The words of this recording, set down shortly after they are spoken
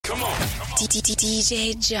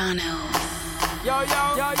DJ Jono. Yo,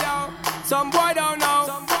 yo, yo, yo. Some boy don't know.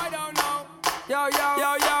 Some boy don't know. Yo, yo,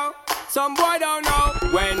 yo, yo. Some boy don't know.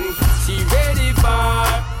 When she ready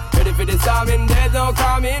for the storming, there's no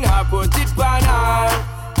coming. I put it on her.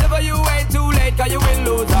 Never you wait too late, cause you will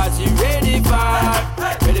lose her. She ready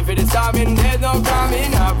for the storming, there's no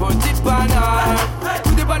coming. I put it on her.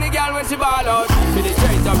 Put it on the girl when she ball out. Feel it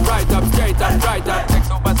straight up, right up, straight up, right up. Next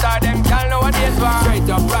superstar, them girl know what this one. Straight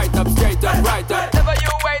up, right up, straight up, right up. Never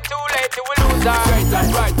you wait too late, you will lose her. Straight up,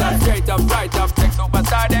 right up, straight up, right up. Next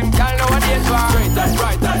superstar, them girl know what this one. Straight up,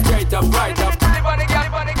 right up, straight up, right up. Put it on the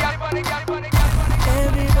girl, on the girl, on the girl, on the girl.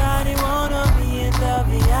 Everybody wanna be in the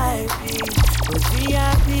VIP, but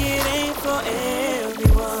VIP it ain't for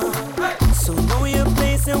everyone. So know your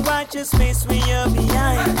place and watch your space when you're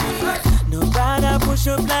VIP. Nobody push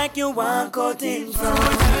up like you want cut in front.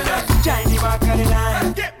 Join the back of the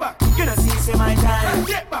line. Get back. You don't see my time.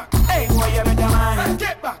 Get back. Hey boy, you better man.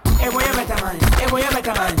 Get back. Hey boy, you better man. Hey boy, you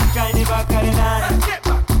better man. Join the back of the line. Get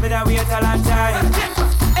back. Better wait a long time. Get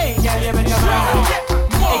back. Hey girl, you better man. Get back.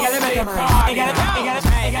 Hey girl, you better man. Hey girl,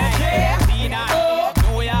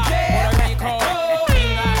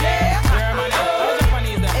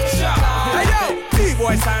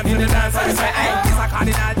 time in the dance, I say, hey, this a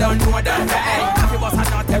cardinal, don't know them, hey. Coffee boss and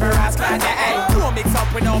not every rascal, hey. No mix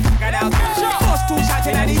up with no fucking else. First two shots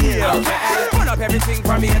in the ear, hey. Run up everything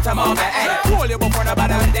from here to mom, hey. Hold you up on the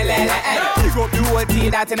bottom of the lady, hey. Pick up the whole tea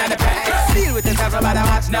that's in the pay. Deal with yourself about a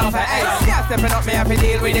match now, hey. Yeah, stepping up, me have to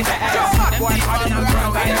deal with it, hey. Hot boy, cardinal,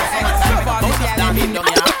 front line, hey. Step on the girl, me know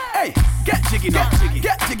ya. Hey, get jiggy now,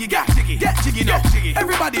 get jiggy, get jiggy, get jiggy now.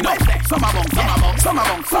 Everybody know, some among, some among, some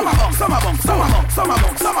among, some among, some among, some among, some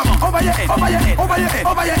among, some among. Over your head, over your head, over your head,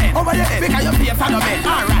 over your head, over your head. Because your face on the bed.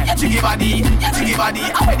 Alright, jiggy body,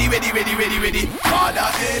 ready, ready, ready, ready, ready.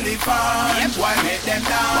 Father elephant, why make them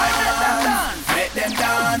dance? Make them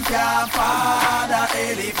dance, yeah, Father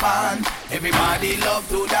elephant. Everybody love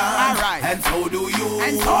to dance, alright, and so do you,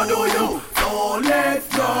 and so do you. So let's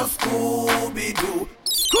just Scooby-Doo.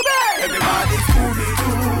 Scooby! Everybody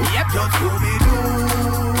Scooby-Doo, yep, just Scooby-Doo.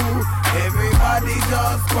 Everybody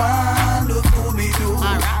just want to Scooby-Doo.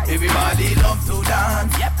 Right. Everybody love to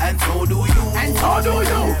dance, yep, and so do you, and so do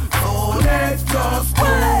you. So let's just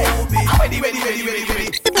Scooby-Doo. Ready, ready, ready, ready,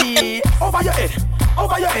 ready. Over your head,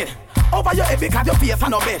 over your head. Over your head because your face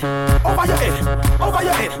on no bed. Over your head, over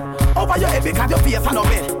your head, over your head because your face on no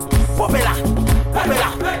bed. Popela,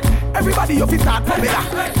 popela. Everybody you fit start popela,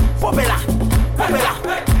 popela, popela.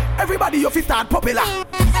 Everybody you fit start popela.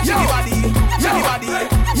 Jiggy body, jiggy body,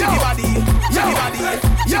 jiggy body, jiggy body,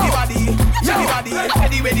 jiggy body, jiggy body.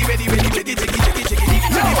 Ready, ready, ready, ready, jiggy, jiggy, jiggy, jiggy.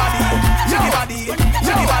 Jiggy body, jiggy body,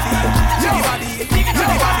 jiggy body, jiggy body,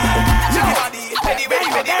 jiggy body, jiggy body. Ready, ready,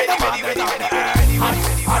 ready, ready, ready, ready, ready.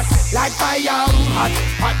 Hot like fire,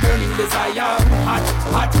 hot burning desire. Hot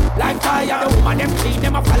like fire. The woman them clean,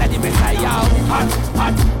 them a follow the Messiah. Hot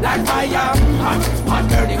like fire. Hot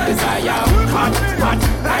burning desire. Hot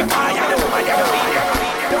like fire. The woman them clean, them.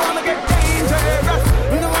 You wanna get dangerous?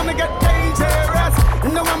 You wanna get dangerous?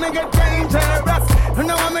 You wanna get dangerous? You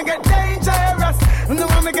wanna get dangerous? You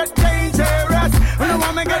wanna get dangerous? You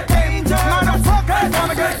wanna get dangerous? Motherfuckers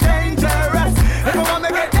wanna get dangerous. You wanna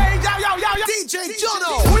get dangerous? Yo, DJ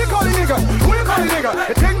Jono. Who you call a nigga? Who you call a nigga?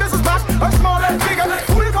 You think this is bad or small and bigger?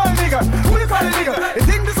 Who you call a nigga? Who you call a nigga? You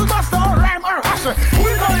think this is master or rhyme or usher? Who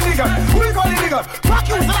you call a nigga? Who you call a nigga? Fuck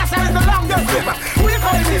you, the last time is the longest paper. Who you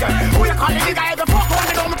call a nigga? Who you call a nigga? I the fuck on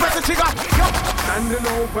the don't press the trigger. Yo. Standing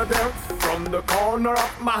over there from the corner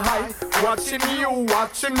of my eye, watching you,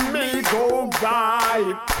 watching me go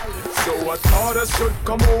by. So I thought I should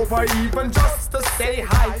come over even just to say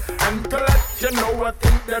hi and to let you know I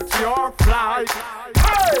think that you're fly.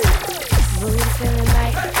 Hey! Mood feeling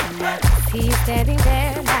right now. He's standing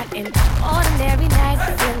there, not an ordinary night.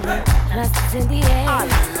 Feeling lust in the air.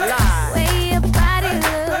 Way your body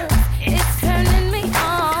looks, it's turning me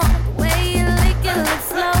on. The way you lick it looks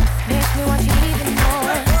slow, makes me want you even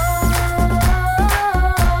more.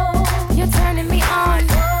 You're turning me on.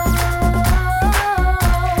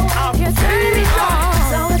 You're turning me on.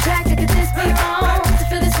 So attracted, could this be wrong? To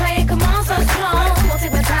feel this way, come on, so strong. Won't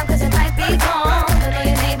take my time, cause it might be gone. I know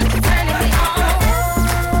you need me, you're turning me on.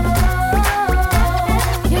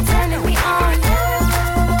 You're turning me on.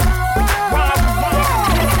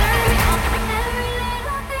 You're turning me on.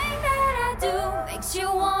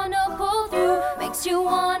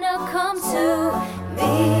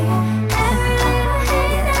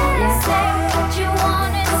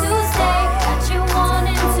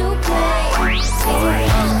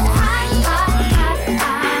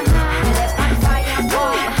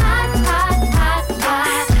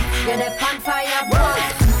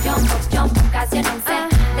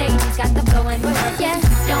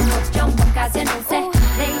 cause you know say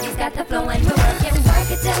ladies got the flow and we work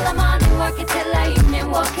it till the morning, work it till the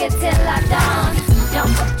evening, work it till the dawn.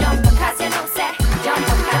 Jump up, cause you know say jump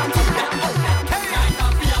up, jump up.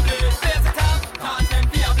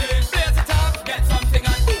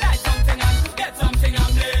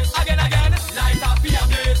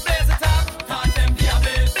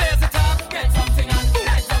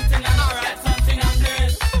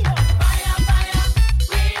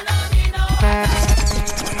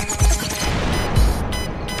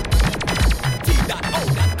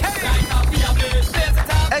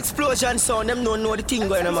 Explosion sound, them don't know the thing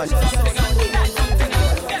going on, man.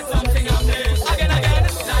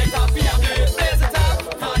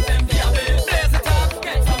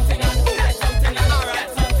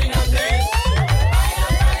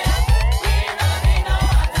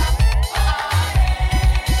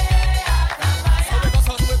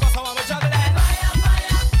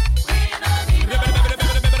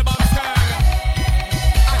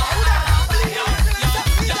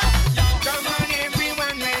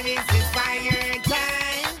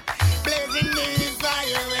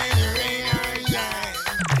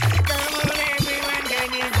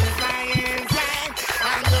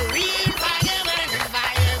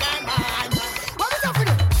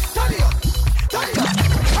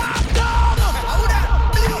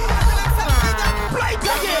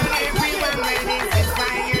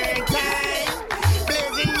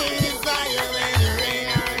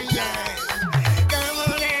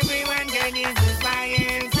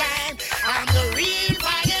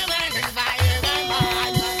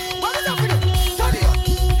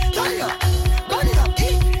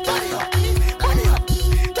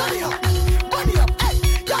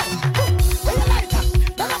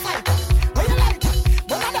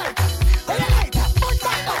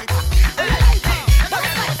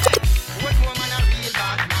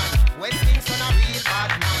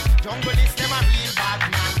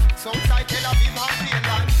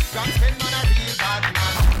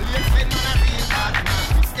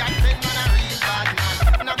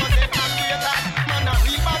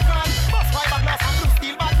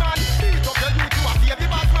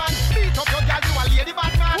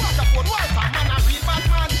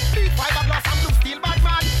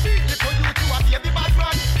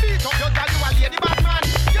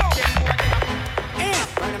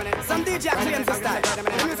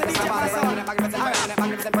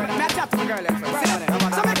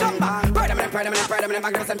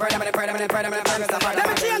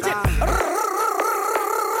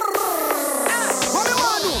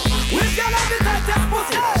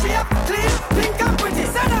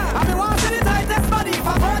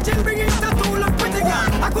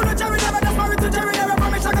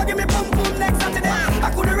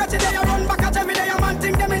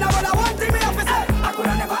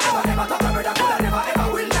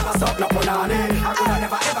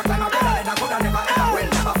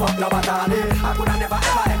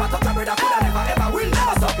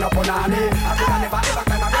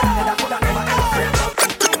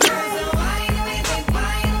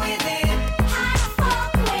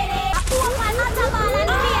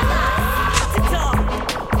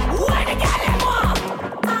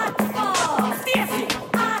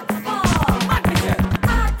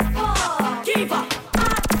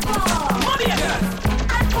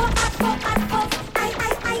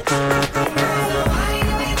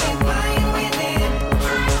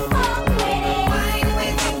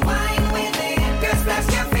 This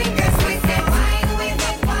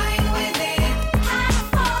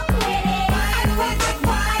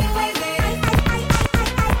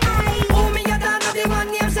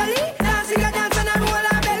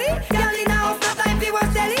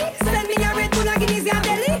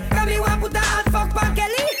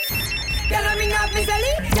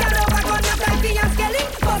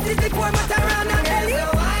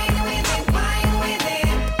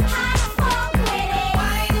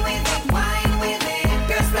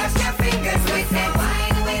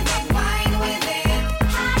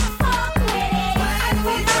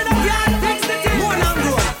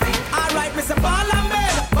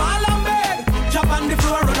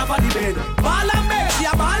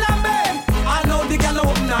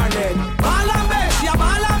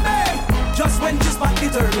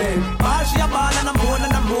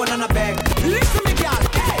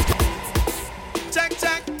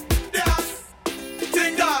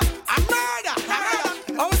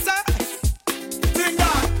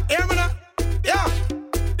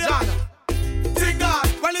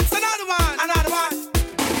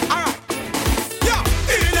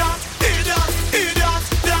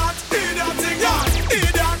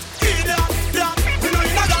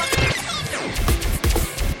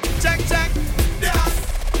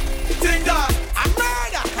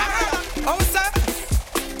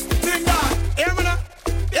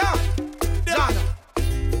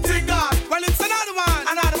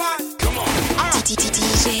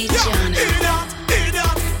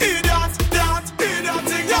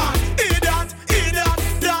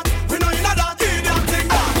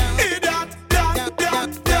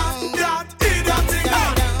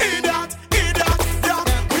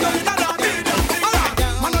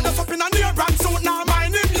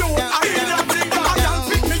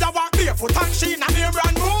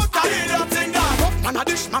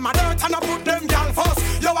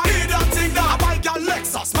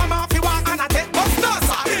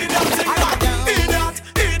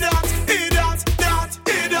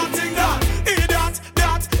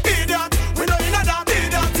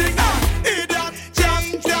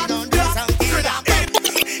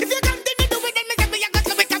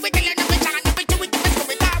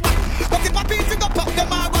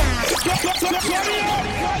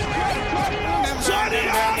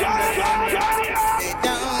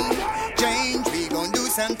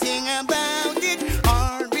something about it.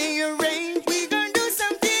 Or rearrange, we gonna do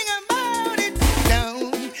something about it.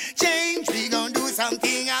 Don't change, we gonna do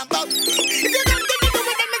something about it. If you don't do it, then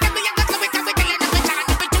we can be a cause we can be killing them, we can't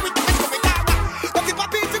do it, but if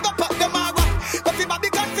Bobby to go pop them all, but if Bobby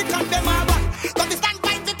come to cut them all, but if stand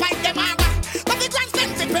fight to fight them all, but if Grand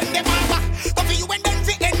stand to bring them all, but if you and them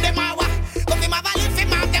to end them all, but if my valley to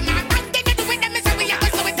mark them all, but then they do with them, so we have to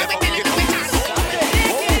do it, so we killing them, we can't do it.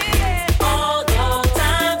 Although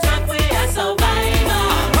times rough, we are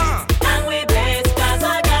survivors, and we blessed 'cause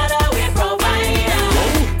our God we provider.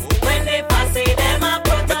 When they fussy, them a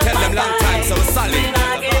put up Tell them long time, so solid. we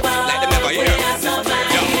not give up. Like them never We hear. are survivors.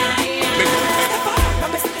 I'm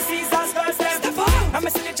missing the Caesars girls them. I'm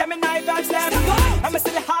missing the Gemini girls them. I'm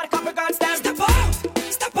missing the hard copper girls them. Step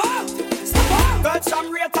out. Girls from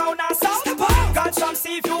Real Town and South. Girls from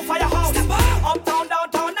Seaview Firehouse. Uptown,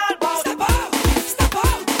 downtown, and bound. Step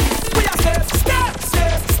out. We are step.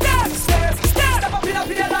 Step up in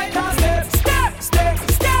the light and step.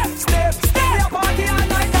 We are party all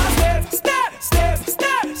night and step.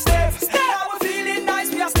 Now we're feeling nice.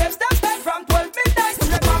 We are step from 12 midnight to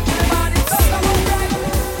the back to the body. So come on, right.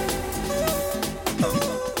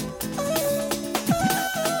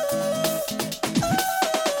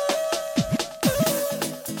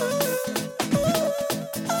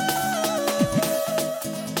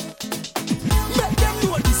 Make them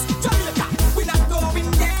know this, Jamaica, we not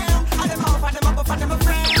going down. And them off and them up and them a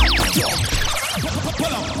friend.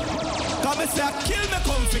 Pull up. Come and say, kill me,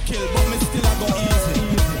 come for kill, but me still a go easy.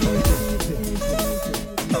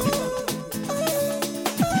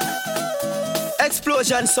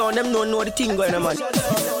 Explosion sound, them don't know the thing going on, man.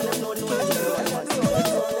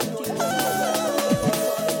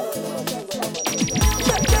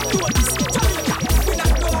 Make them know this, Jamaica, we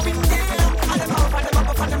not going down. And them off and them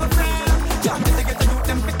up and them a friend. Can't get to youth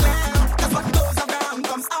them fi clown. 'Cause what goes around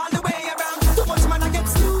comes all the way around. Too much man I get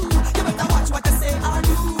slew. You better watch what they say or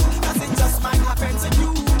do. 'Cause it just might happen to you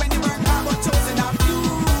when you work hard but chosen of you.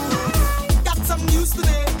 Got some news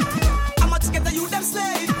today. How much get the youth them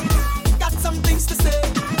slave? Got some things to say.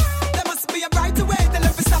 There must be a brighter way. Tell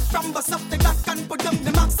them to stop from bust up the clock and put them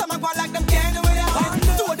the max. Some a go like them can't do without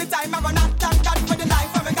it. All the time I run out, thank God for the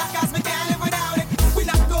life of a God 'cause we can't live without it. We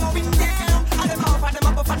not going down. And them off and them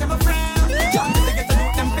up and them a frown. Can't get to get to do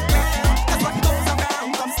them fi clown. 'Cause what goes around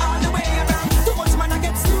comes all the way around. Too much man I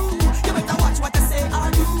get through. You better watch what they say or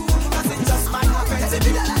do. 'Cause it just might happen to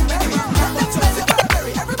be the life when you run. That's why you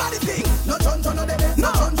Burberry. Everybody think. No John, no dede. No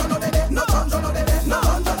John, no dede. No John, no dede. No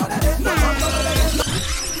John, no dede. No John, no dede.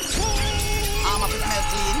 I'm up to smell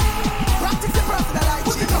clean. Practice your personal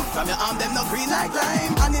hygiene. From your arm, them no green like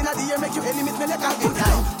lime. And in the year, make you enemies when you can't get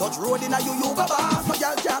time. Touch road in a you go bar. No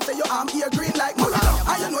girl can't say your arm here green like mud.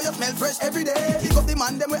 And you know you smell fresh every day. Pick up the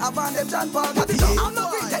man, them we have on them John Paul. I'm no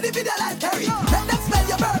green, tell the video like Terry. Let them smell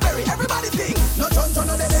your Burberry. Everybody sing. No John,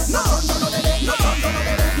 no dede. No John, no dede. No John, no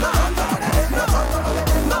dede. No John, no dede. No John, no dede. No John, no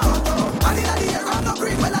dede. And in the year, I'm no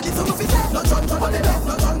green. Well, I did some of it. No John, no dede.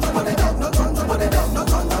 No John, no dede. No John, no dede. No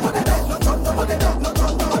John, no dede. No John, no dede. No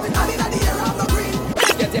John, no dede. And in the year, I'm no green.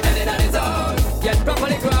 Get your head in on his own. Get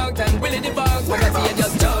properly cranked and willy the bones. When I see you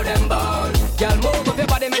just throw them bone. Girl, move up your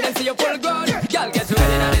body, make them see you full grown. Girl, get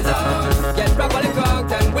ready on his own. Get properly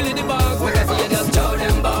cranked and willy the bones. When I see you just throw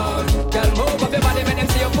them bone. Girl, move up your body, make them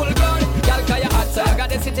see you full grown. Girl, cause you hot, so you got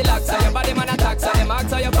the city lock, so your body man attack, so them marks,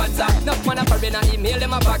 so your pants, so enough man a foreign and email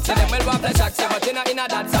them a back, so them will want flash action, but you know in a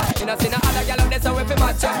dance, you know see no other girl up there, so if you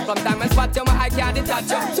match you, from time I spot you, my eye can't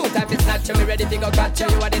detach you, two times it's snatch you, me ready to go catch you,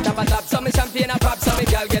 you are the top of top, so me champagne and pop, so me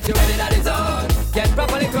girl get you ready that is on, get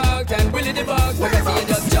properly cranked and willy the bugs, when I see you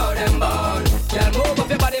just throw them bone, girl move up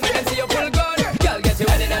your body, make them see you full gun, girl get you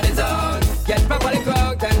ready that is on, get properly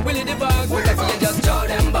cranked and willy the bugs, when I see you just throw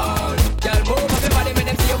them bone, girl move up your body, make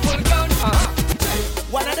them see you full gun.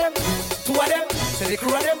 One of them, two of them, say the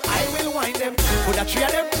crew of them, I will wind them. Put a three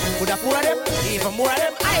of them, put a four of them, even more of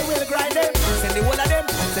them, I will grind them. Send the whole of them,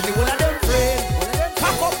 friend.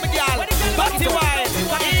 Pack up my girl, dirty wine.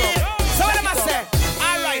 So what am I say?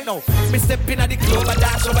 Alright now, me step in at the club and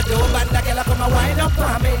dash over the door, and the girl come and wind up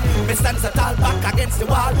on me. Me stand so tall back against the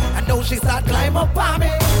wall, and now she start climb up on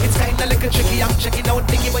me. It's kinda little tricky, I'm checking out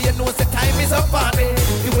Nicky, but you know the time is up on me.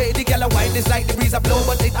 The way the girl wind is like the breeze a blow,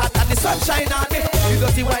 but it hot and the sunshine on me. You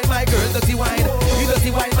dirty wine, my girl, dirty wine. You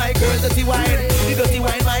dirty wine, my girl, dirty wine. You dirty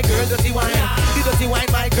wine, my girl, dirty wine. You dirty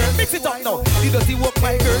wine, my girl, mix it up now. You dirty walk,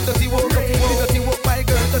 my girl, dirty walk. You dirty walk, my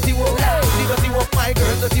girl, dirty walk. You dirty walk, my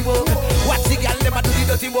girl, dirty walk. Watch the girl never do the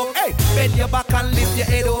dirty walk. Hey, bend your back and lift your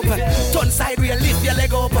head up. Turn sideways, lift your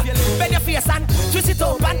leg up. Bend your face and twist it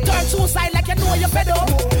up and turn two side like you know you're fed up.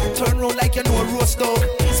 Turn round like you know a roast dog.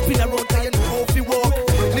 Spin around like you know how to walk.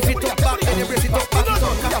 Lift it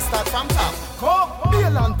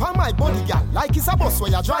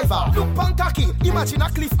where you driver. Look pan cocky, imagine a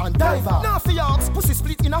cliff and diver. Now for your ox, pussy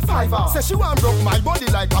split in a fiver. Say she want broke my body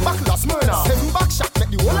like a buckle of Smyrna. 7 back shot make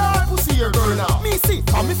the whole of her pussy here burn off. Me see,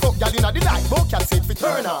 and me fuck gal inna the night, but can say it fi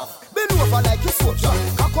turn off. Bend over like you soldier,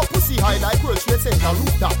 cock up pussy high like World Trade Center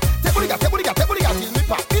rooftop. Take body gat till me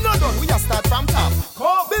pop. We not done, we a start from top.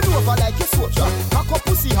 Come bend over like you soldier, cock up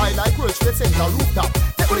pussy high like World Trade Center rooftop.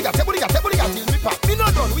 Take body gat till me pop. We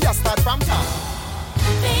not done, we a start from top.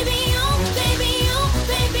 Baby, you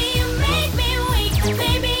make me weak.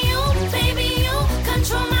 Baby, you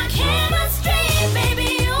control my chemistry. Baby,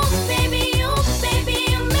 you make me weak. Baby,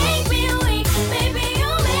 you make me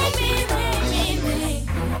weak.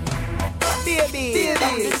 Baby,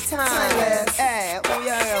 it's time. Hey, oh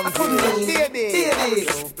yeah, baby,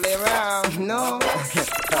 don't play around, no.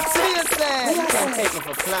 Seriously, you can't take me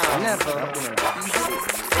for clown, never.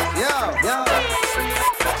 Yo.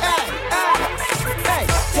 Hey,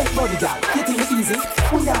 Take body, girl. You think it easy?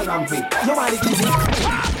 We are ramping. You want it easy?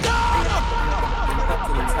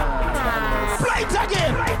 Play it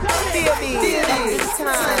again. Baby, it's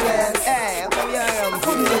time. Hey, oh yeah,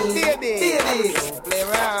 baby, don't play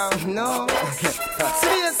around, no.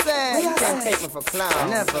 Seriously, you can't take me for clown,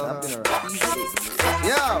 never.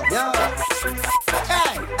 Yo.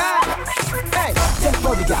 Hey. Take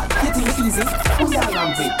body, girl. You think it easy? We are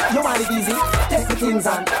ramping. You want it easy? Take the things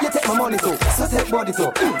and you take my money too. So take body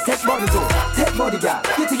too. Take body too. Take body, girl.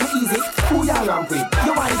 You think it easy? We are ramping.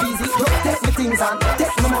 You want it easy? Take the things and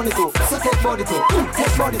take my money too. So take body too.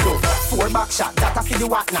 Take body too. 4 back shot. That a for the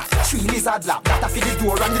whatnot. 3 lizard lap. That a for the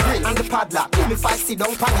door and the grill and the padlock. Give me 5 sit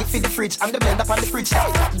down pan it for the fridge and the blender on the fridge.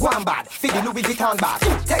 Hey, go on bad. For the Louis Vuitton bag.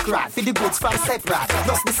 Take rad for the goods from Separate.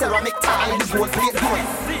 Plus the ceramic tile and the gold plate going.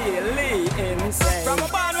 Really insane. From a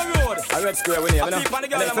Barnum Road, a red square with you. I keep on the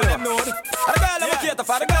girl I'm with them node. And the girl I'm a cater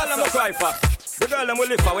for, the girl I'm a cry for. The girl I'm a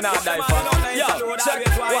live for, we not die for. Yo, check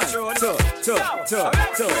it. 1,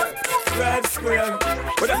 2. Red square.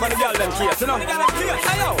 With them for the girl them case, you know.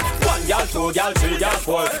 Hello. 1 girl, 2 girl, 3 girl,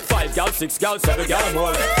 4, 5 girl, 6 girl, 7 girl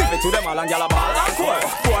more. Give it to them all and girl a ball and core.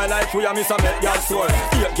 Boy like we a miss a make girl sore.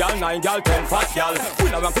 8 girl, 9 girl, 10 fat girl. We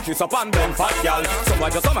don't want to kiss up on them fat girl.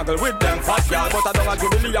 Someone just a muggle with them fat girl. But I don't want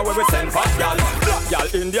Jubilee where we send fat girl. Black girl,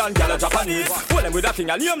 Indian girl, Japanese. Pull them with a thing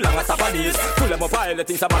and name long as Japanese. Pull them up all the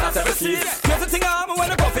things about 7 seas. Here's the thing I'm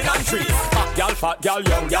when I coffee and trees. Fat girl,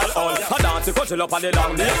 young girl, old. I dance to control up on the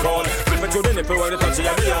long neck roll. Flip it to the nipple where the touchy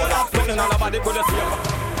every hour. Nothing on nobody could have seen.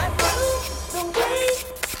 The way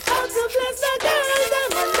how to bless my girls,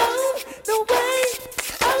 them alone. The way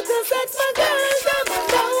how to sex my girls, them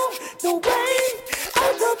alone. The way how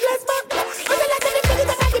to bless my girls. When you let me feel it,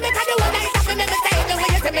 I can make her do what I have to make me say. The way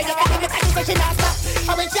you say me, you can make me say she not stop.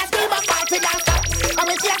 And when she has scream and fight, she not stop. And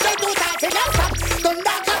when she has say 2 times, she not stop. Don't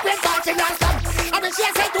knock up and fight, she not stop. And when she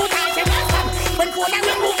has say 2 times, she not stop. When phone and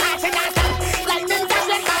ring, move hard, she not stop. Lightning flash,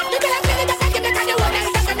 red card. You tell her, feel it, I can make her do what I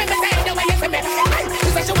have to make me say. The way you say me, you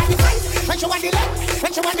say she want the fight, when she want the love,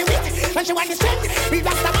 when she want the wit, when she want the strength. We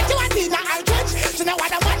rock the man, she want the now I'll trench. She know what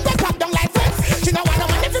the man will drop down like friends. She know what the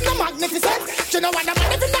man if him no magnificent. She know what the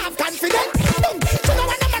man if him not have confidence. She know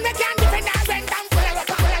what the man we can't defend her when down full of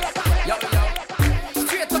Yo.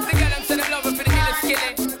 Straight up the girl and say them love her for the killer skilly.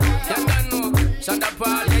 You don't know. Shut up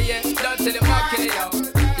all, yeah. Don't tell them all kill it, yo.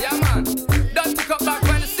 Yeah, man. Don't take up back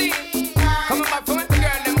when the scene. Coming back from it, the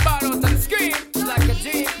girl them ball out on the screen. It's like a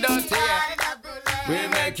dream, don't you? We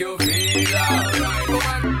make you feel alright,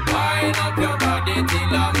 woman. Wind up your body till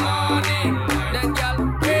the morning. Then, girl,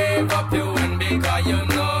 wave up your wind because you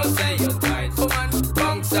know say you're tight. Woman,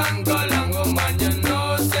 bounce and go long, woman, you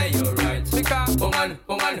know say you're right. Because, woman,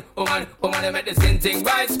 you make the skin thing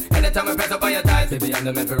rise. Anytime I press up on your thighs, baby, I'm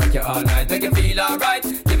the man for rock you all night. Make you feel alright,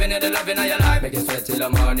 giving you the loving of your life. Make you sweat till the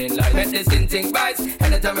morning light. Make the skin thing rise.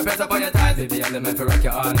 Anytime I press up on your thighs, baby, I'm the man for rock you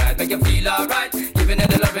all night. Make you feel alright, giving you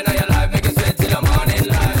the loving of your life. Make you sweat till the morning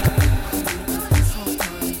light.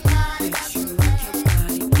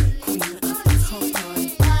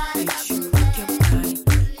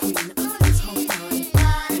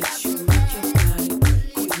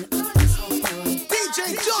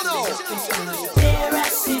 There I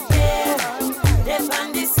sit there, they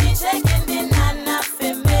on the scene shaking the nana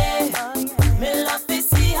for me. Me love to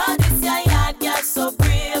see how this yard girl so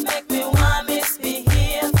brave, make me want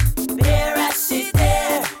misbehave. There I sit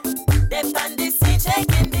there, they on the scene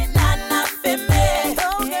shaking the nana for me.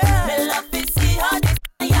 Me love to see how this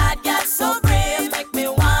yard girl so brave, make me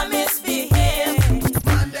want misbehave.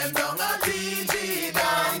 Man them down a PG,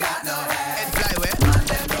 don't got no head. Fly away. Man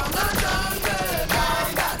them down a Dunkirk,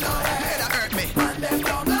 don't got no head. That hurt me. Man them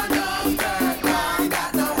down a Dunkirk, don't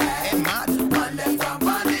got no head. Mad. Man them from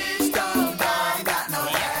Spanish Town, don't got no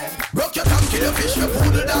head. Broke your tongue, kill your fish,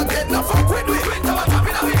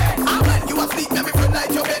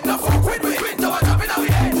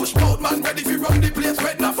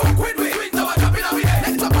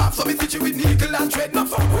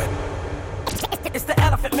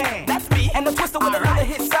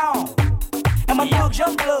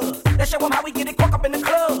 jump club. Let's show them how we get it crunk up in the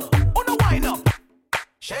club. On the wind up.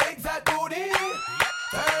 Shake that booty.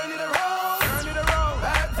 Turn it around. Turn it around.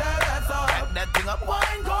 Back that ass up. Back that thing up.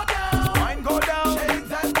 Wine go down. Wine go down. Shake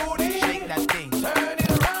that booty. Shake that thing. Turn it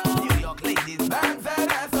around. New York ladies. Back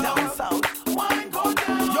that ass up. Down south. Wine go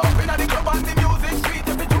down. Yo, in the club and the music street.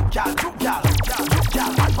 If you juke y'all, juke y'all, juke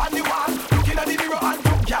y'all. Up on the wall. Looking at the mirror and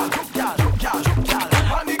juke y'all, juke y'all, juke y'all, juke y'all.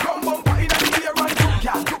 Up on the ground bumper in the air and juke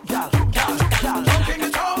y'all, juke y'all, juke y'all, juke y'all. Jump in the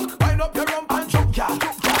tongue. Wind up your rump and juke y'all,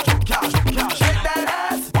 juke y'all, juke y'all, juke y'all. Shake that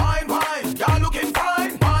ass. Wine, wine. Y'all looking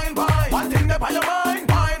fine. Wine, wine. One thing up on your mind.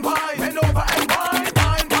 Wine, wine. Bend over and wine,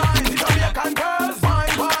 wine, wine. The Jamaican girls.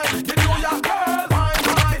 Wine, wine. The New York girls. Wine,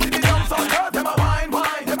 wine. The young South girls. Them a wine,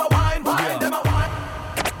 wine. Them a wine, wine. Them a wine.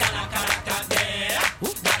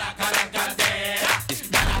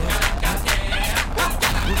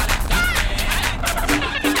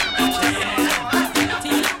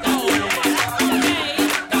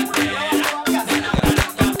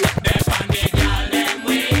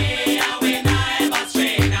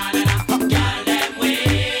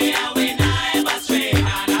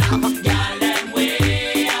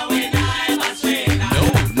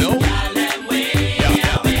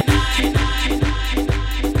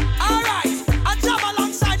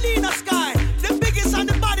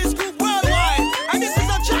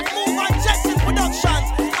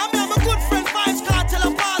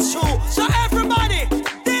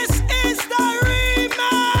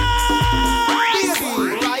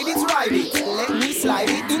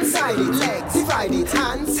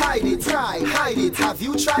 Have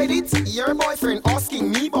you tried it? Your boyfriend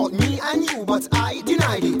asking me about me and you, but I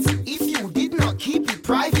denied it. If you did not keep it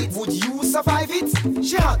private, would you survive it?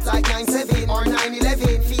 She hot like 9/7 or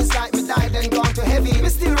 9/11. Feels like me died and gone to heaven. Me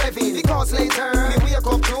still revving because later me wake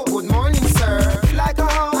up to good morning, sir. Like a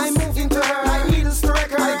house, I move into her. Like needles to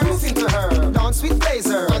record, I groove into her. Dance with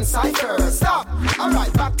Blazer and Cypher. Stop.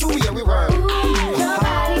 Alright, back to where we were. Your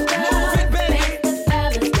body, girl.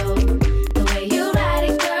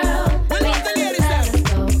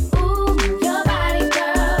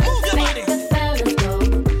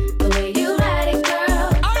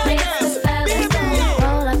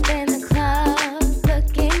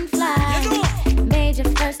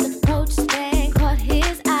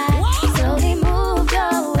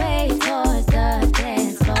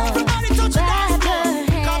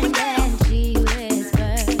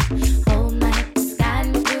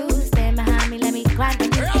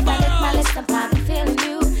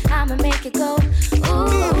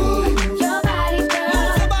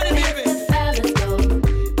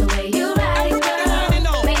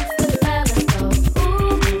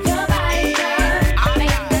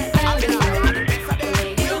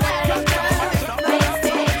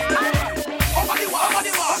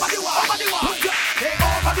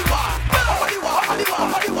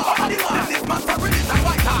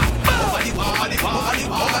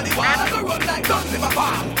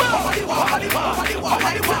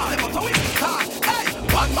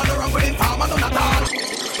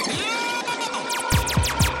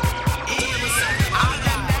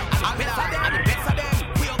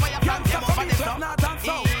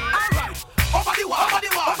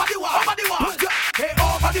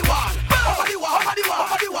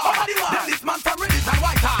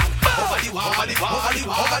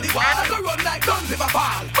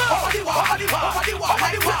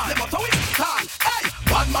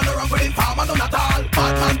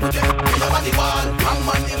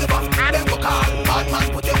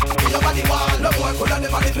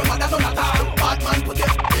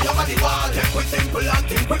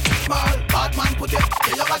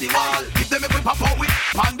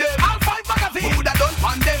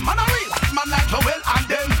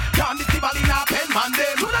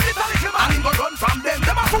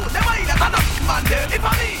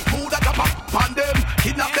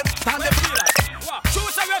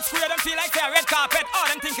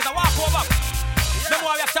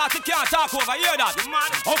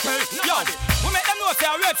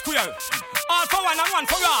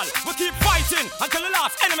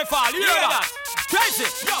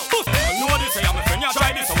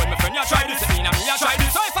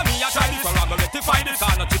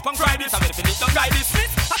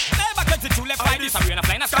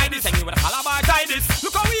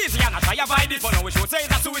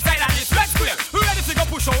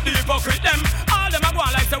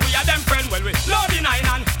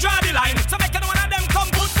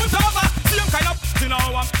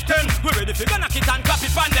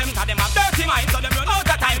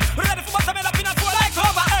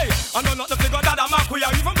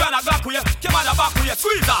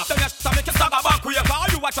 Squeeze off, then you make you stab a back with you.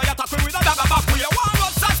 Cause you watch how you attack with a dagger back with you. One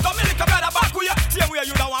road sass, come in, lick a brother back with you. Same way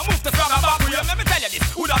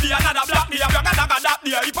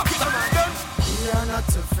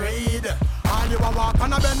a walk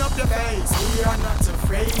and a bend up your face. We are not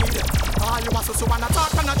afraid. All you want to wanna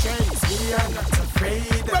talk and a chase. We are not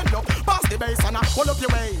afraid. Bend up, pass the bass and a pull up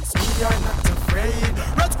your waist. We are not afraid.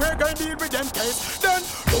 Red Square gonna deal with them case. Then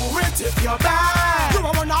do it if you're bad. You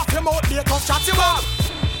a run off your mouth, make us chat you up.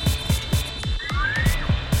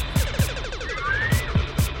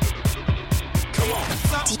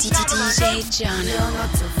 DJ Jono. We are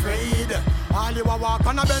not afraid. All you a walk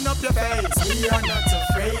and a bend up your face. We are not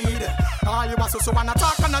afraid. All you want to wanna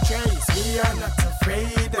talk and a chase. We are not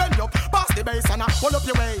afraid. Bend up, pass the bass and a pull up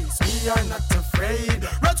your waist. We are not afraid.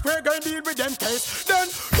 Red Square gonna deal with them case. Then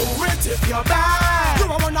do it if you're bad. You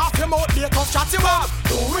a run off your mouth, make us chat you up.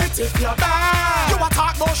 Do it if you're bad. You a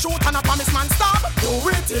talk about shoot and a promise man stop. Do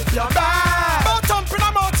it if you're bad. Don't jump in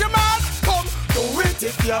a mouth, you man. Come, do it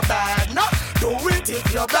if you're bad. No. Do it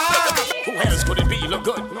if you're bad. Who else could it be? Look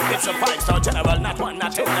good. It's a 5-star general, not 1,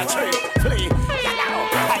 not 2, not 3. Play.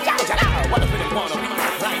 What if it wanna be?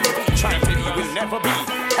 Lying to be, trying to be, will never be.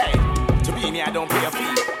 Hey, to be me, I don't pay a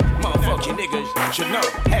fee. Motherfucking niggas should know.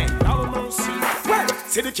 Hey, no mercy. Well,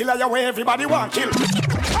 see the killer your way, everybody want kill.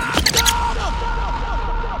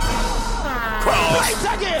 Cross.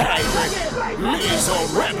 Hey, me so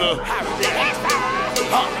rebel.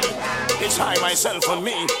 It's I, myself, and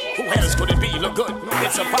me. Who else could it be? Look good.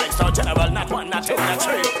 It's a 5-star general, not 1, not 2, not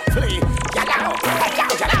 3. Flee.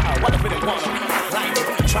 What if it wanna be? Lying to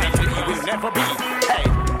be, trying to be, will never be. Hey,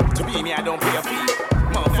 to be me, I don't pay a fee.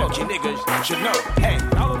 Motherfucking niggas should know. Hey,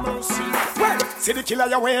 no mercy. Well, see the killer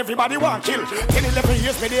your way, everybody want kill. 10, 11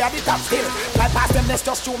 years, me they at the top still. Like past them, let's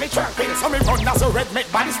just show me tranquil. So me run as a red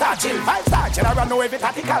make body start chill. 5-star general, know every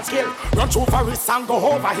tactical skill. Run through forest and go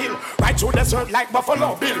over hill. Right through the desert like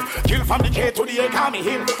Buffalo Bill. Kill from the K to the Academy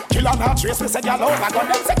Hill. Kill on our trace, me say y'all over gun.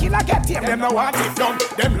 Them say killer get him, them no want it done.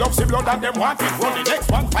 Them love the blood and them want it run. The next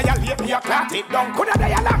one fire late me a clot it down. Coulda die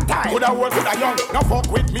a long time, coulda old, coulda young. No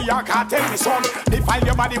fuck with me, I can't tell me son. Defile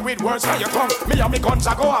your body with words for your tongue. Me and me guns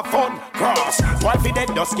a go have fun. Cross, boy fi dead,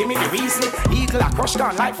 just give me the reason. Eagle a crush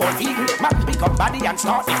down life for vegan. Man pick up body and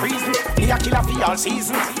start the freezing. Me a killer for all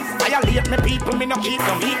season. Violate me people, me no keep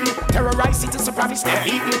them eating. Terrorize cities, so promise they're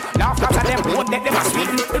beaten. Laugh after them, won't let them a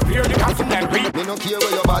sweeten. Prepare the coffin and breathe. Me no care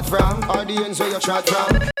where you're bad from, or the ends where you're shot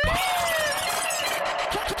from.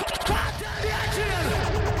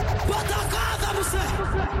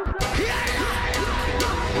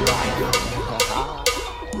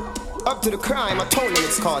 Up to the crime, I told them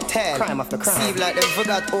it's called tag. Crime after crime. See like them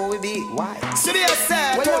forgot who we be. Why? See me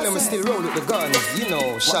say, well, told them we still roll with the guns. You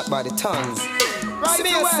know, shot by the tons. Right see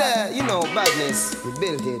me say, you know, badness. We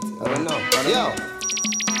built it. I don't know. Yo.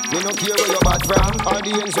 Me no care where you're bad from, or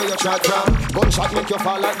the ends where you're shot from. Gunshot make you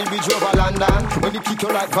fall like the bridge over London. When they kick you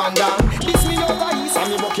like Van Damme. This me over east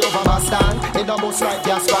and me buck you over Boston. Head a bus like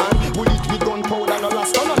gas fan. Bullet with gunpowder, no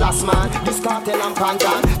last man. This cartel and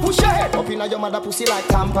pantan. Push your head up inna your mother pussy like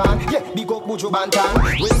tampon. Yeah, big up Buju Bantan.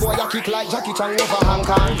 When boy a kick like Jackie Chan over Hong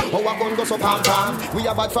Kong. Our gun go so pam pam. We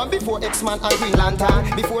are bad from before X-Man and Green Lantern.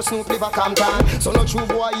 Before Snoop live a Compton. So no true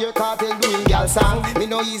boy here cartel doing gal song. Me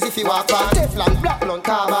no easy fi walk on. Teflon, black lung,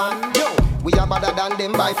 carbon. Yo, we are better than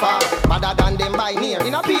them by far, better than them by near.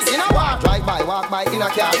 In a piece, in a walk, drive by, walk by, in a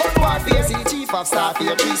car. But warfare, see the chief of staff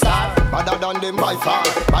here, 3-star. Better than them by far,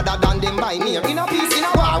 better than them by near. In a piece, in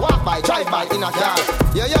a walk by, drive by, in a car.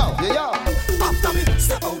 Yo, yo, yo, yo. After me,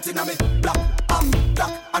 step out in a me, black,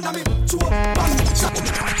 and a me, two up, bang, shot.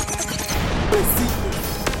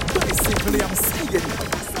 Basically, I'm saying,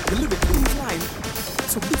 the lyrical incline,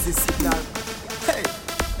 so busy signal. Hey.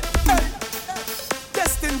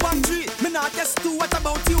 Testing 1, 3, me not test 2, what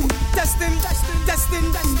about you? Testing,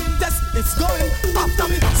 it's going after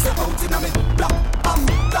me. Step out in a me, black,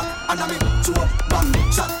 and a me, two up, bang,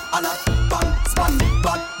 shot, a lot, bang, span,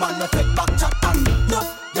 bad man, no take back chat, and no,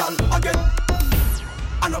 y'all again.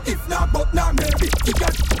 I know if not, but not maybe. You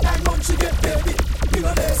get 9 months, you get baby. You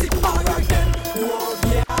know lazy, alright then. Whoa,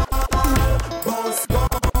 yeah, boss,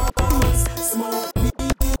 smoke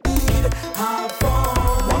weed, have fun.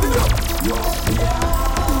 Whoa, yeah.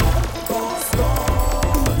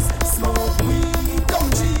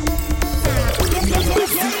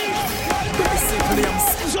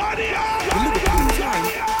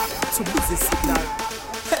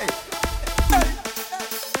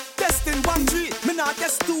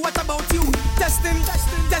 Test 2, what about you? Testing,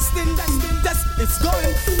 it's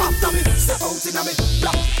going after me. Step out in a me,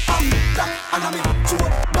 black, and a me, two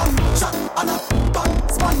up, bang, shot, and a bang,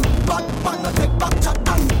 span, bad man, no take back chat,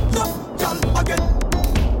 and no, y'all again.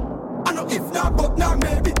 I know if not, but not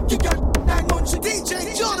maybe. You get 9 months,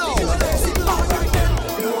 DJ Jono. You know lazy, alright then.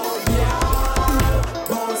 Oh yeah,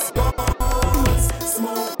 boss,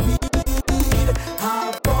 smoke weed,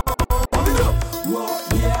 have fun. Whoa,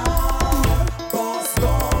 yeah. Boss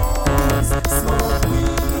guns, smoke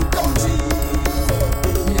weed, don't cheat.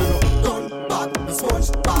 Me a gun, bag, me sponge,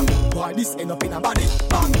 bag. Boy, this end up in a body,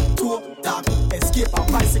 bang, toe, tap. Escape a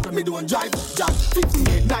bicycle, me don't drive, jack.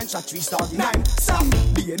 58, 9 shot, 3 star, 9. Stop,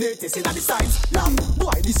 DNA testing at the signs, lamb.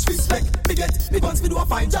 Boy, disrespect, me get, me guns, me do a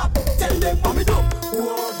fine job. Tell them what me do.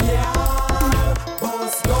 Whoa, yeah.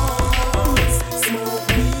 Boss guns, smoke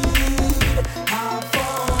weed, have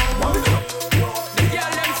fun. What me do? The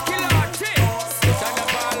girl them skill artists. Shonda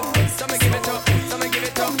Paul, some give it up, some give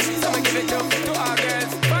it up, some give it up to our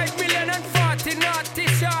girls. 5 million and 40 naughty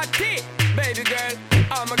shorty. Baby girl,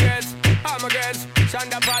 all my girls, all my girls.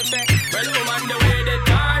 Shonda Paul say, well, woman, the way the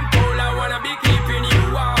time cold, I wanna be keeping you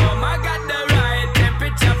warm. I got the right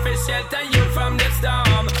temperature for shelter you from the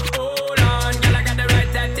storm. Hold on, girl, I got the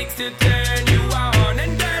right tactics to turn you on.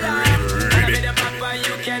 And girl, I'll be the papa,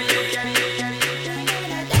 you can.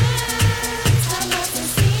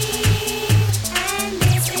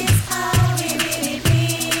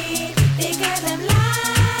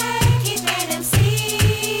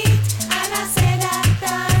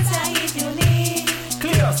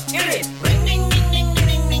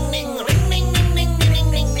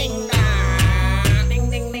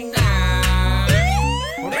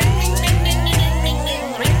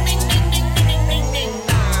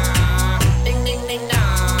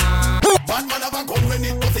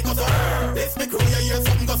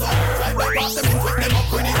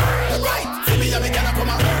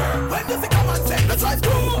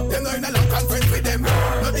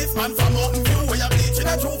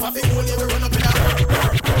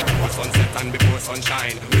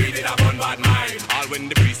 Sunshine, we did have one bad mind. All when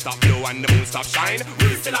the breeze stop blow and the moon stop shine,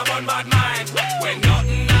 we still have one bad mind. When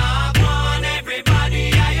nothing up on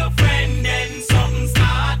everybody are your friend, then something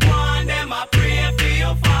start on them a pray for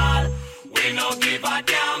your fall. We no give a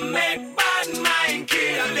damn, make bad mind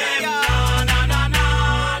kill them. Na na na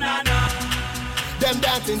na na. Them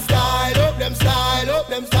dancing style up, them style up,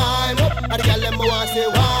 them style up. And the girl them want say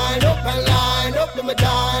wind up and line up, them a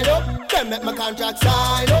dine up. Them make my contract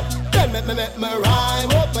sign up. Them make me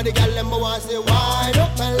rhyme up. But the girl them want say wind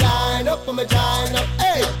up and line up, them a dine up.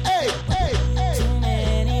 Hey, hey, hey, hey. Too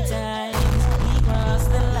many times he crossed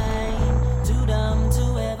the line. Too dumb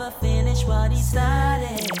to ever finish what he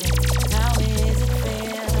started. How is it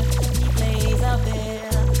fair? He plays out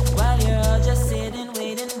there while you're just sitting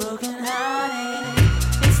waiting broken hearted.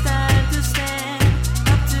 It's time to stand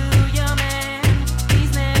up to your man.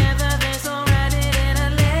 He's never there, so write it in a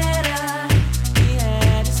letter. He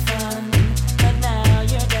had his fun, but now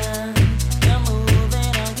you're done. You're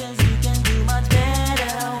moving on 'cause you can do much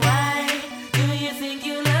better. Why do you think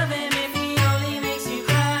you love him if he only makes you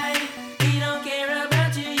cry? He don't care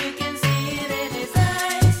about you, you can see it in his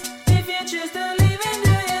eyes. If you choose to leave him,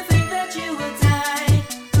 do you think that you would die?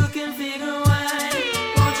 Who can figure why?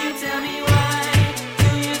 Won't you tell me why? Do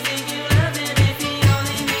you think you love him if he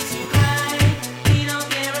only makes you cry? He don't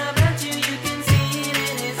care about you, you can see it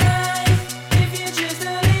in his eyes. If you choose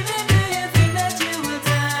to leave him, do you think that you would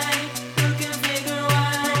die? Who can figure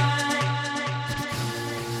why?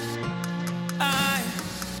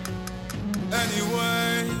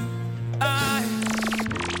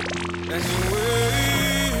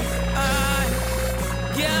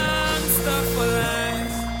 Gangsta for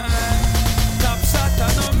life. Top shot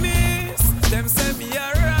and no miss. Them say me a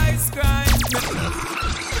rise crime.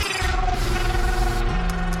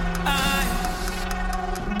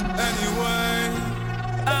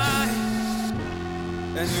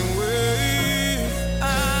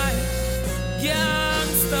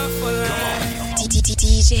 Gangsta for life.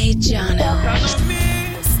 DJ Jono. No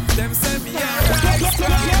miss. Them say me a rise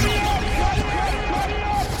crime.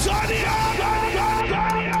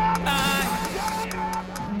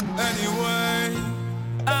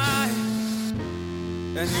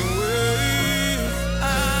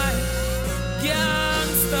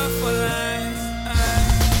 Gangsta for life.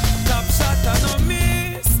 Top shot and no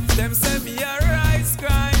miss. Them say me a rise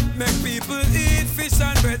crime. Make people eat fish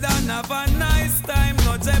and bread and have a nice time.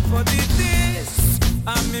 No jeopardy this.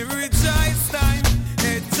 And me rejoice time.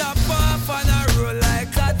 Head chop off and I roll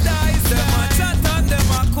like a dice. Them a chat and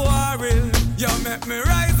them a quarrel. You make me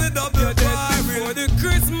rise it up your dead before the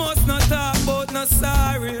Christmas. No talk about no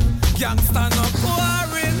sorry. Gangsta no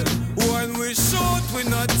quarrel. When we shoot we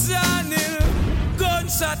no channel.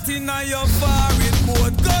 Gunshot in a your forehead.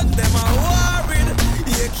 Both gun them a worried.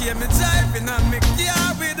 AK me driving and me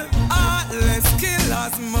carried. Heartless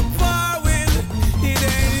killers me par with. It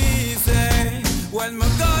ain't easy. When my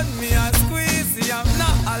gun me a squeezy, I'm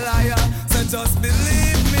not a liar. So just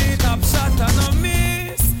believe me. Top shot and no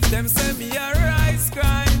miss. Them say me a rise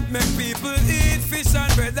crime. Make people eat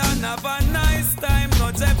have a nice time, no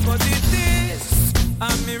depositors.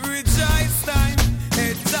 And me rejoice time,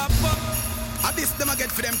 heads up. And this them I get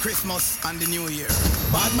for them Christmas and the New Year.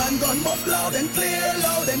 Bad man gun buff loud and clear,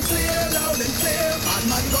 loud and clear, loud and clear. Bad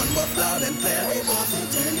man gun buff loud and clear, we buff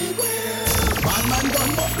it anywhere. Bad man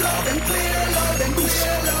gun buff loud and clear, loud and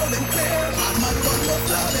clear, loud and clear. Bad man gun buff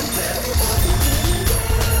loud and clear, we buff it anywhere.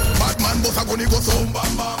 Bad man buff a gunny go so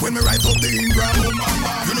bamba. When me rise up the Ingram,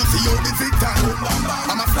 you know see how the Victor.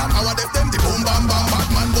 I'm a slam, I want them the boom bamba. Bad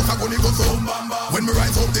man buff a gunny go so bamba. When me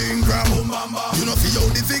rise up the Ingram, you know see how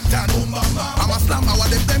the Victor. I'm a slam, I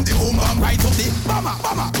want them the boom bamba. Rise up the bama,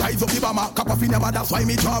 bama, rise up the bama. Kappa fi never, that's why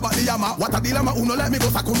me draw back the yama. What a dilemma, uno let me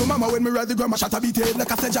go sakunu mama. When me rise the grandma, shot a beat head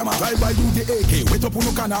like a sejama. Drive by do the AK, wait up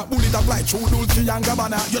uno kana. Bullet a fly through Dulce and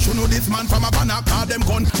Gabbana. You should know this man from a banana. Call them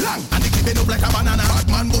gun long, and they keep it up like a banana. Bad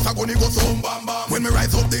man boss a gunny go so bamba. When me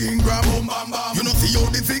rise up the Ingram, you know see how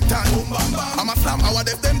the Victor. I'm a slam, I want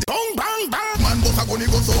them the bang bang bang. Man boss a gunny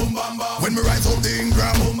go so bamba. When me rise up the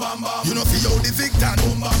Ingram, you know see how the Victor.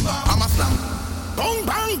 I'm a slam. Bang,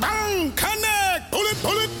 bang, bang, connect, pull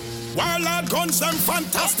it. Warlord guns, them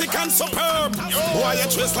fantastic and superb. Boy, you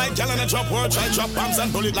twist like gallon and drop words. I drop bombs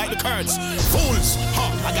and bullet like the Kurds. Fools,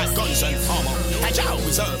 I got guns and armor. I shall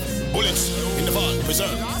reserve bullets in the vault,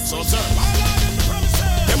 preserve. So observe.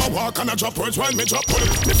 Them a walk and a drop words while me drop bullet.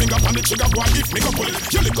 Me finger on the trigger, boy, if me go pull it.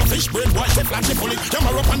 You lick a fish brain, boy, Teflon, she pull it. Them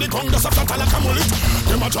a up on the tongue, just a flat like a mullet.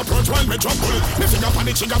 Them a drop words while me drop bullet. Me finger on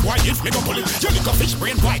the trigger, boy, if me go pull it. You lick a fish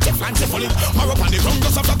brain, boy, Teflon, she pull it. My up on the tongue,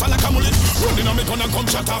 just a flat like a mullet. Rolling on me gun and come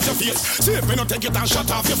shut off your face. See if me no take it and shut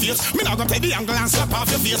off your face. Me not gonna take the angle and slap off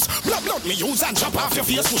your face. Blood me use and chop off your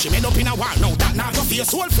face. Push him up in a wall, no, that not your face.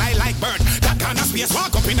 Soul fly like bird, that kind of space.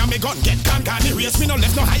 Walk up in a me gun, get can erase. Me no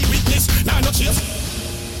left no high weakness, nah no chase.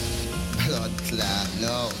 Blood clot,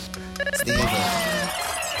 no. Steven.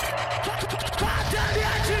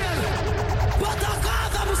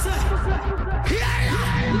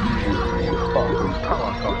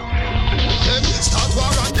 Start war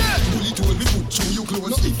and dead. Bully told me put through you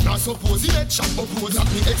clothes. If not suppose he head shot oppose. That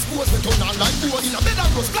me expose me turn on like board. In a bed and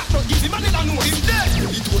rust black, not give him a little know him dead.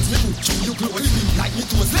 Bully told me put through you clothes. Him like me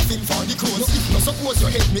toes left him for the clothes. If not suppose your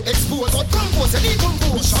head me expose. But compose, any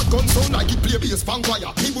compose. Me shotgun sound like it play bass vampire.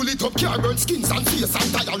 Me bullet up car burn skins and face and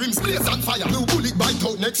tire. Rims blaze and fire. Blue bullet bite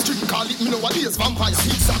out next string. Call it me know what is vampire.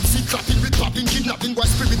 Six up, six clapping with popping. Kidnapping boy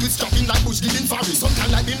spirit with strapping like bush giving Faris. Sometimes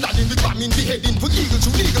like Bin Laden with bombing beheading. Put eagle to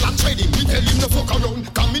legal and trading. Me tell him no fuck around.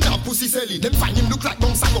 Come in now pussy selling. Them find him look like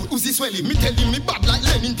bounce about Uzi swelling. Me tell him me bad like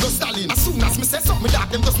Lenin plus Stalin. As soon as me say something, me dark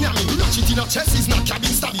them just near me. Ratch it in a chest, he's not cabin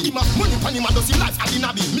stabbing. Him a money pan him a does him life at the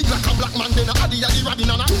nabby. Me like a black man then a addy a the rabbin.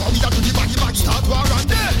 And a two we a do the baggy. Start war and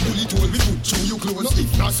dead. Bully told me put through you clothes.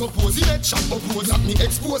 If not suppose he head shot oppose. That me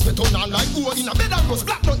expose me turn on like board. In a bed and rust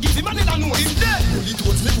black, don't give him a little know him dead. Bully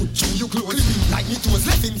told me put through you clothes. Living like me toes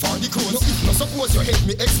left him for the clothes. If not suppose your head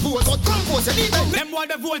me expose. But compose you need them. Them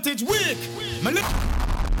want the voltage weak. My lip.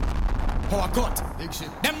 Power cut. Big shit.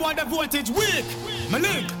 Them want the voltage weak. My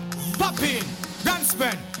link. Pop in. Gun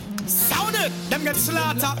spend. Sound it. Them get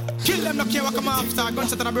slaughter. Kill them, no care what come after.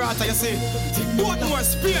 Gunshot and a brata, you see. Both more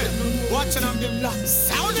speed. Watching them.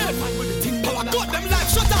 Sound it. Power cut. Them life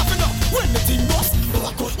shut off enough. When the thing bust.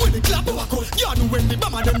 Power cut. When the clap. Power cut. You know when the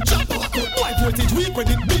bomber them jump. Power cut. Why voltage weak when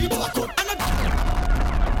it beat. Power cut.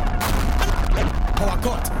 And power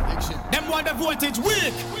cut. Big shit. Them want the voltage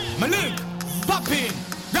weak. My link. Pop in.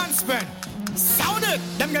 Gun spend. Sound it.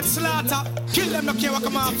 Them get slaughter. Kill them, no care what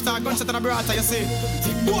come after. Gunshot and a brata, you see.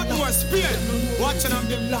 Both more speed. Watching them.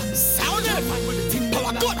 Sound it.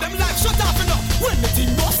 Power cut. Them life shut off enough. When the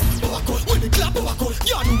thing bust. Power cut. When the clap. Power cut.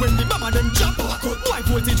 You know when the bomber them jump. Power cut. Why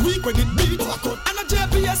voltage weak when it beat. Power cut. And a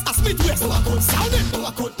JPS a Smith West. Power cut. Sound it.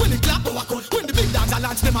 Power cut. When the clap. Power cut. When the big dogs a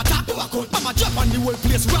launch them attack. Power cut. Mama drop on the whole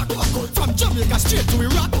place rock. Power cut. From Jamaica straight to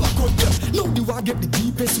Iraq. Power cut. Now the war get the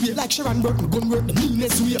deepest way. Like Sharon work, gun work the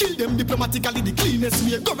meanest way. Kill them diplomatically the cleanest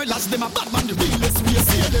way. Gorillas them a bad man the realest way.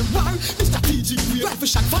 See them war the strategic way. Rifle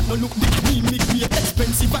shot fat no look the mimic way.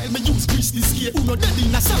 Expensive while me use grease this gear. Who no dead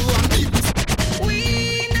in a sorrow and deep.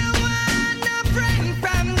 We no want no friend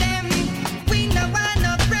from them. We no want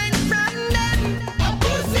no friend from them. A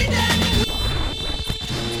pussy them.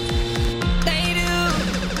 They do.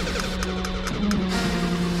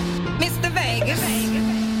 Mr. Vegas.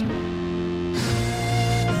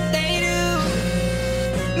 They do.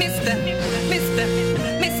 Mr.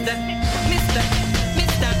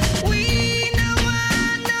 We no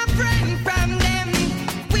want no friend from them.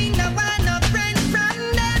 We no want no friend from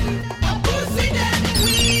them.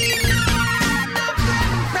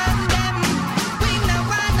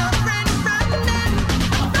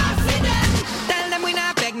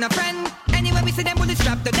 we see them bullets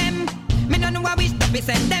strapped to them. Me no know how we stop we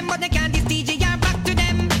send them, but they can't this DJ and back to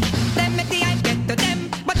them. Them make the hype get to them,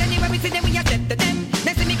 but anyway we see them we accept to them.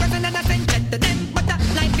 They see me cause another send jet to them, but the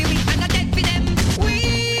life be we and a dead for them.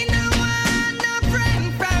 We no want no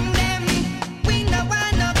friend from them. We no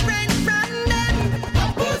want no friend from them.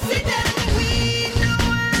 Pussy them. We no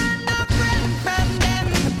want no friend from them.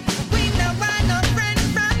 We no want no friend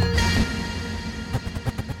from them.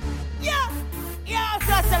 Yeah,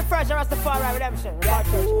 so I said fresh, Rastafari redemption.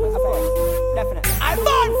 Definitely. I'm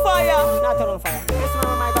on fire. Not on fire. This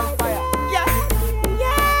one my gun fire. Yes.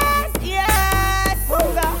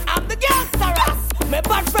 I'm the gangster ass. Me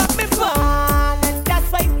bad from me born, and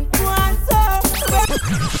that's why me go on so.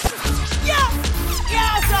 Yeah,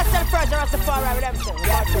 so I said fresh, Rastafari redemption.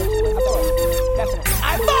 Definitely.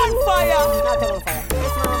 I'm on fire. Not on fire.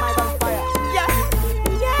 This one my gun fire. Yes.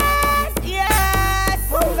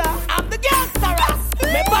 I'm the gangster ass.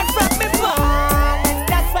 Me bad from me born, and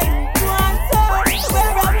that's why me go on so.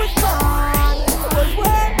 Where I was born, the world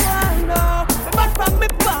won't know. Me bad from me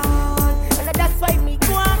born, and that's why me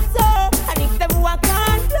go on so. And if them walk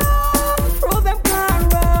on low, prove them can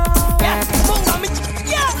roll.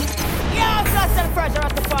 Yeah, so I said fresh,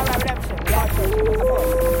 Rastafari redemption.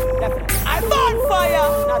 Definitely. I'm on fire.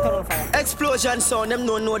 Not on fire. Explosion sound, them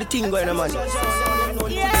don't know the thing going on, man.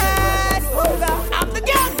 Yes, I'm the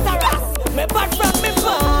gangster ass. Me bad from me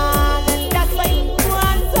born, and that's why me go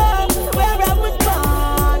on so. Where I was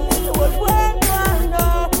born, the whole world won't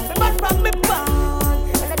know. Me bad from me born,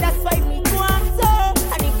 and that's why me go on so.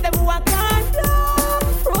 And if them walk on low,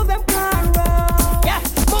 prove them can roll. Yeah,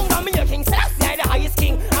 Munga me your king, Selassie I the highest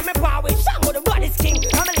king. I'm a power with Shango the baddest king.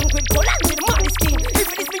 I'm a link with Poland with the maddest king.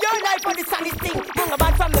 Even it's me your life for the saddest thing. Munga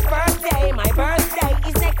bad from the first day. My birthday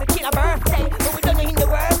is next to Killer birthday, but we done it in the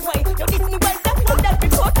worst way. You listen me well, that's what that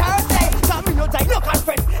before Thursday. Come me no die, no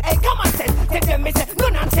conference. Hey, come on, sense. Tell them me say no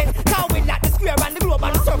nonsense. Now we like the square and the globe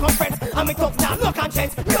and the circumference. And me talk now, no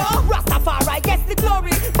conscience. No Rastafari gets the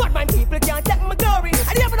glory, but my people can't take my glory.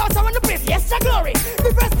 And you ever know someone to praise? Yes, the glory.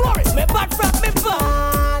 The first glory. Me bad from me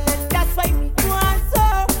born, and that's why me go on so.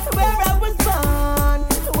 Where I was born,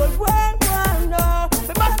 the whole world won't know.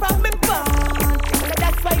 Me bad from me born, and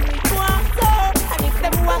that's why me go on so. And if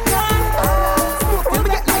them walk on.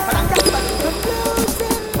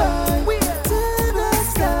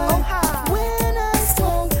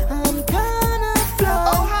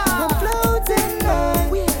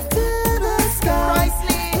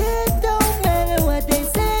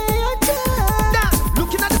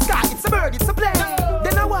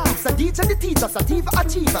 And the teacher, sativa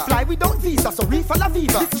achiever. Fly without visa, so reefer la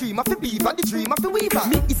viva. The dream of the beaver, the dream of the weaver.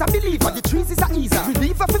 Me is a believer, the trees is a easer.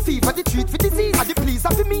 Reliever for fever, the treat for disease. And the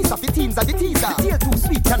pleaser for me, so the teens are the teaser. The tail too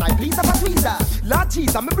sweet, can I please have a tweezer? Lord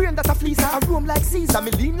Jesus, my brain that a fleecer. I roam like Caesar,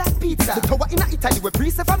 me lean like pizza. The tower in a Italy where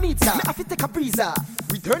priest of a meter. Me have to take a breezer.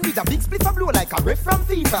 Return with a big split of blow like a ref from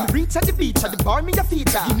fever. Me reach at the beach, at the bar me a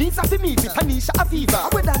feature. He needs a for me, with Tanisha a fever. I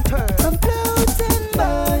went and turn. I'm floating,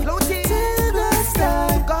 boy. Floating to the sky.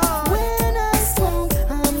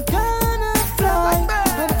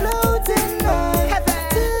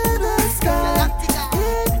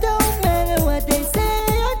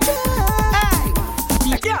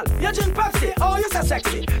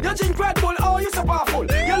 Sexy. You drink Red Bull, oh you so powerful.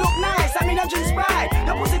 You look nice, I mean you drink Sprite.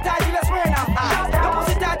 Your pussy tight, you let's wear now. Your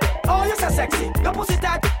pussy tight, oh you so sexy. Your pussy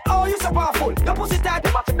tight, oh you so powerful. Your pussy tight,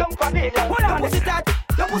 you must come for me. Your pussy tight,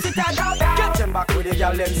 your pussy tight. Get them back with the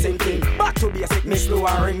girl them sinking. Back to basic, me slow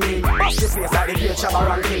and ring me. Bust this face like the great Shabba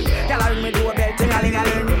ranking. Girl I ring me do a bell ting a ling a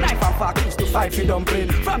ling. Knife and fork used to fight for dumpling.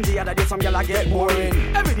 From the other day some girl I get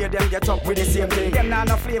boring. Every day them get up with the same thing. Them nah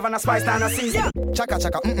no flavor, no spice, nah no season. Chaka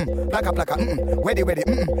chaka, plaka plaka, weddy weddy,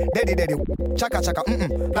 daddy daddy, chaka chaka,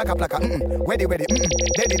 plaka plaka, weddy weddy,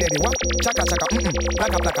 daddy daddy, what? Chaka chaka,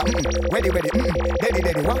 plaka plaka, weddy weddy, daddy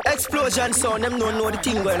daddy, what? Explosion sound, them don't know the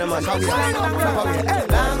thing going on, man. Long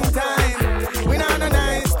time, we not a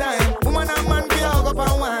nice time. Woman and man, we all go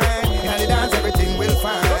for wine. In the dance, everything will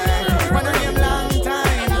fine. When I am long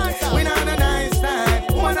time, we not a nice time.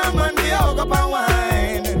 Woman and man, we all go for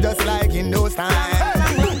wine. Just like in those times.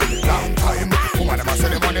 So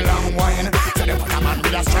them on the long wine. So them want a man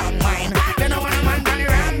with a strong mind. They don't want a man on the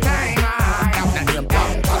wrong time.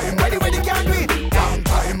 Long time, ready can't do it. Long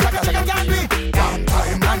time, like a chicken can't do it. Long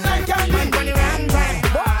time, man can't do it. On the wrong time.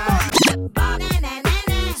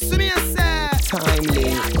 See me say, timely,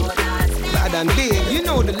 bad and big. You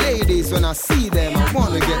know the ladies when I see them, I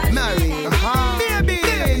wanna get married.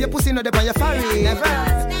 Baby, your pussy not up on your farry. Never.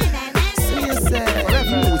 See me say,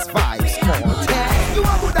 forever moves vibes, cartel. You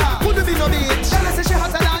are good at, could be no bitch. She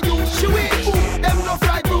hotter than you, she witch. Them no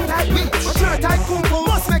fried room like witch. But your tight pum pum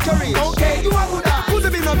must make her rich. Okay, you are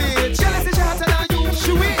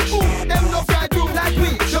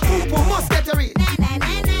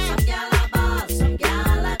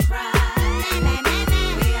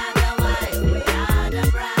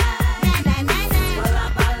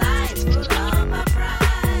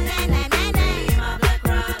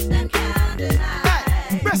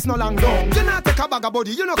no long down. You not take a bag of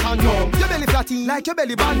body, you no condom. Your belly flatty like your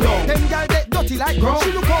belly band down. Them girl get dirty like ground.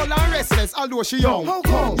 She look all and restless, although she young. How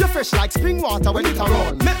come? You fresh like spring water when it a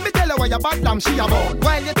run. Make me tell her why you bad damn she a bun.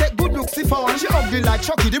 While you take good looks, she found. She ugly like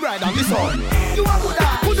Chucky, the bride and the son. You a good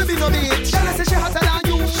dog, could be no bitch. Tell her say she hotter than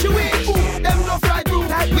you. She wait, ooh, them no fried room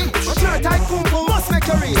like witch. But your tight pum pum must make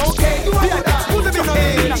her rich. Okay, you a good dog, could be no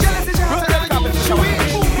bitch. Tell her say she hotter than you. She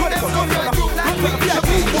wait, ooh, them no fried room like witch.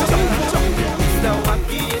 The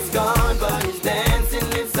monkey is gone, but his dancing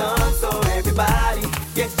lives on. So everybody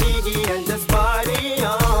get jiggy and just party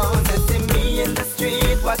on. Setting me in the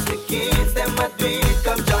street, watch the kids, them a do it.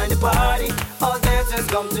 Come join the party, all dancers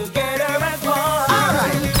come together as one.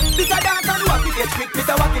 Alright, this a dance and walk it, get quick.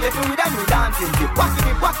 Mr. Wacky left me with a new dancing dip. Wack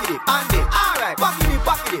it, and dip. Alright, wack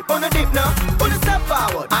it, on the dip now. On the step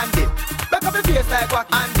forward, and dip. Back up the face like wacky,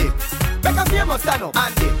 and dip. Back up famous stand up,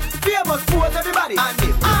 and dip. Famous pose everybody, and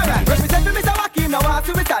dip. Alright, represent me Mr. Wacky, now I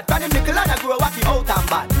see we start. Pan him nickel and I grow wacky out and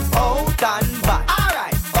bad. Out and bad.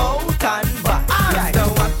 Alright, out and bad. Alright,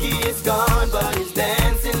 Mr. Wacky is gone, but his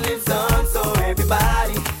dancing lives on. So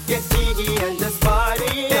everybody get jiggy and just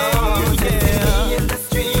party on. Setting me in the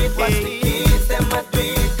street, watch the kids, them a do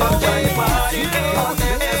it. Come join the party, all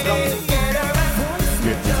dancers come together as one.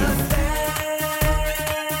 Just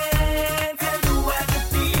dance and do what you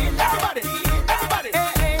feel like.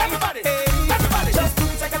 Everybody, just do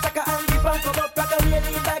chaka chaka and dip and come up, rock away,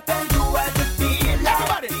 lean back and do what you feel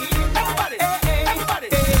like. Everybody,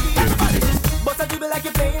 bust a dribble like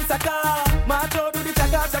you're playing soccer. March out to the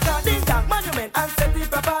chaka chaka, ding dong, monument and set the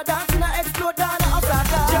proper dance in a explode down a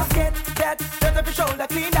Osaka. Just get that, turn up your shoulder,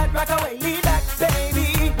 clean that, rock away, lean back,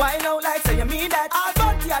 baby. Wild out like say you mean that. All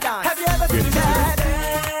but your dance. Have you ever seen that?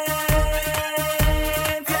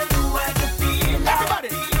 Dance and do what you feel like. Everybody,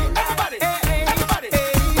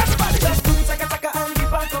 just do chaka chaka and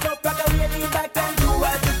dip and come up, rock away, lean back and do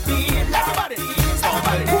what you feel like.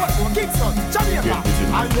 Kingston, Jamaica.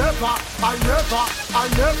 I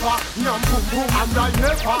never, nyam boom boom, and I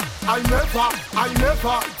never,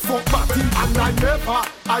 fuck batty, and I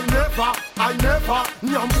never,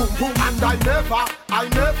 nyam boom boom, and I never,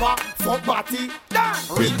 fuck batty.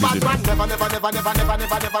 Real bad man,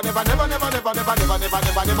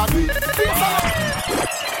 never do it.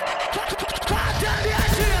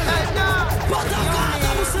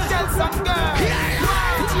 Tell some girl,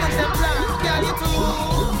 change them plans, girl, you too.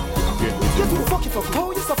 You too fucky,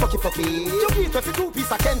 oh you so fucky. You eat with 2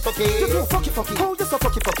 pieces of Kentucky. You too fucky, oh you so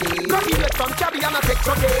fucky. Grab me leg from cabby and I take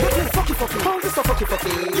chucky. You too fucky, oh you so fucky.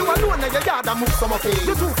 You alone in your yard and move some mucky.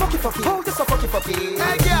 You too fucky, oh you so fucky.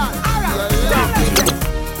 Hey girl, alright.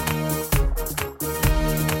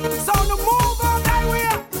 So the move on that way.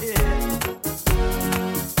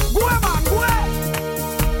 Go man, go.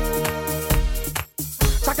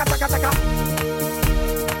 Chaka.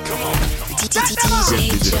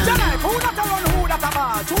 DJ Jono. Who that a run, who that a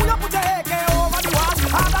march? Who you put your AK over the wall?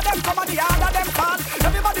 All of them come and the all of them fall.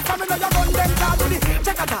 Everybody from know you run them down. Do the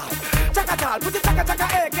chaka-tal. Put the chaka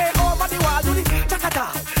AK over the wall. Do the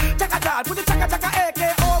chaka-tal. Put the chaka AK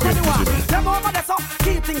over the wall. Them over there so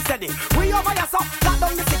keep things steady. We over here so lock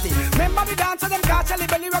down the city. Remember the dance of them car Shelly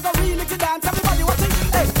Belly. We go really to dance. Everybody watch it.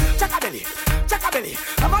 Hey, chaka belly.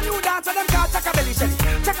 Have a new dance of them car chaka belly Shelly.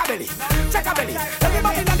 Chaka belly.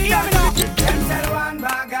 Everybody in the air now. Them tell one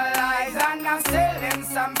bag of lies and I'm selling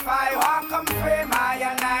some fire. Walk come free my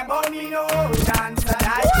and I, but me no dance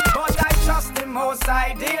alike. But I trust the most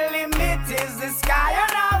I the limit is the sky.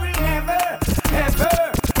 And I will never,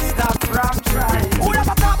 ever stop from trying. Who that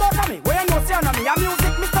a talk about me? When you know say on me, I'm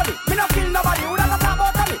music me study. Me no kill nobody. Who that a talk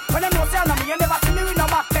about me? When you know say on me, you never see me with no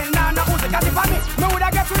back pen. Nah, no music. And if I me woulda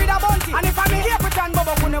get rid of bounty. And if I me, here pretend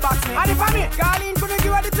Bobo couldn't box me. And if I me, Carlin couldn't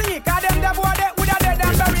give her the thing. Cause them the boy they woulda dead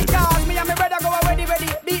and buried. Cause me and my brother go ready.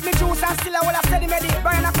 Beat me juice and still I will have steady ready.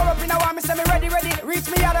 Brian I come up in a war, me say me ready. Reach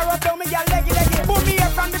me out the road down, me get leggy. Boom me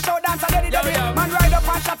here from the show dance and ready. Man ride up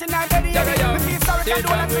and shot in and ready. Me feel sorry for doing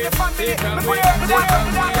that to the family. Me put it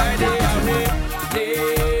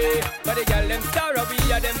but the girl them star, we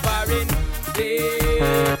are them foreign.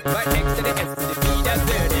 Right next to the S to the P, that's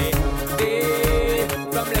dirty.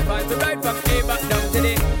 From left hand to right, from A back down to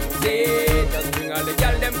the C. Just bring all the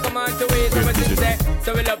girl them come on to ways. So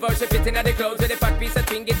we love how she fit in at the clothes with a fat piece of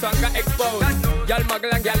thing, it's wanka exposed. Y'all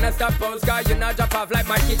muggle and y'all not stop pose, cause you not drop off like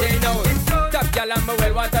Mikey J knows. Top y'all and my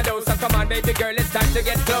well want a dose, so come on baby girl, it's time to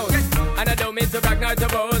get close. And I don't mean to brag nor to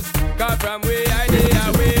boast, cause from we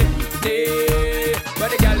idea we day. But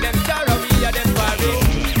the girl them star, we are them foreign.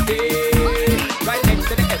 Right next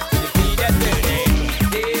to the S to the P, that's dirty.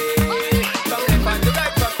 From left hand to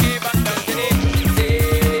right, from A back down to the C.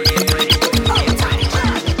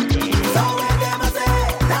 So when them a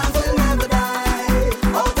say,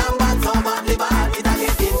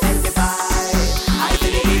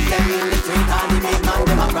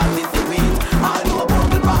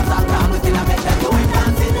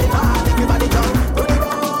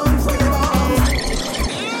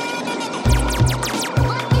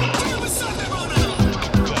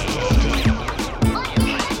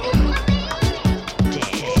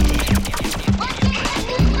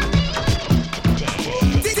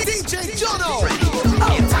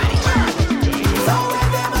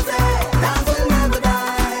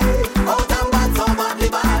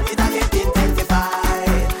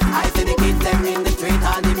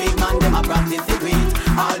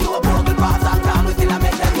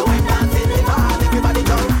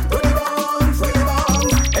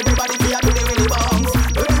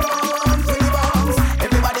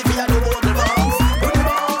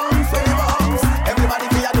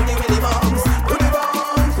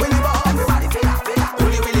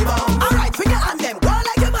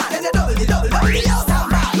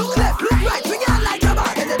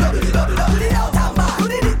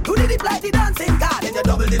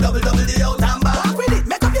 the out and back. Walk with it,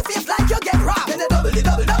 make up your face like you get robbed. Then the double the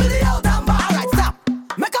out and back. Alright, stop.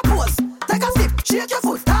 Make a pose, take a step, shake your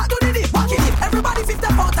foot, start do the dip, walk it in. Everybody fit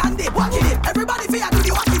step out and dip, walk it in. Everybody fear do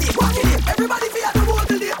the walk it in, walk it in. Everybody fear do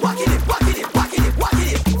the dip, walk it in, walk it in, walk it in, walk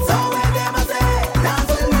it in. So when them a say, dance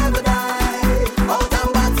will never die. Out and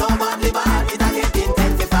back so badly bad, it a get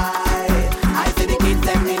intensified. I see the kids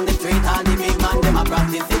them in the street and the big man them a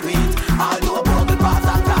practice the beat. All do a bubble pass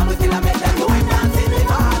and clown, we still a make them do it dancing the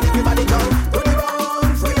hard. Everybody jump, do the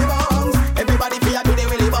bounce, willy bounce. Everybody fear do the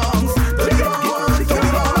willy bounce, do the bounce,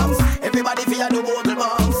 willy bounce. Everybody fear do bubble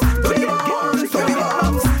bounce, do the bounce, willy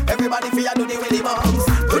bounce. Everybody fear do the willy bounce,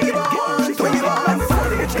 do the bounce, willy bounce.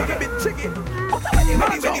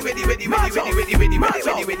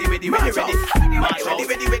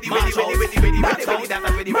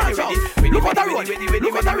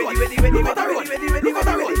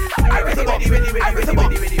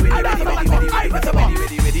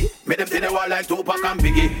 Make them see the wall like Tupac and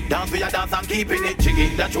Biggie. Dance for your dance and keeping it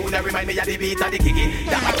jiggy. That tune that remind me of the beat of the kiki.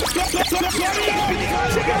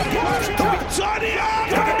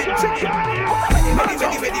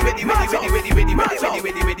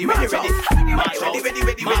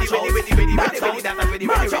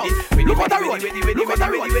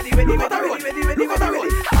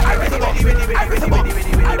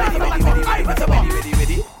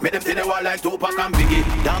 Make them see the wall like Tupac and Biggie.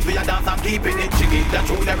 Dance for your dance and keeping it jiggy. That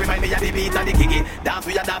tune that remind me of the beat of the kiki. Dance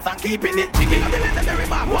for your dance and keeping it jiggy.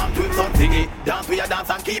 One twin son tiggy. Dance for your dance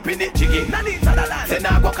and keeping it jiggy. Send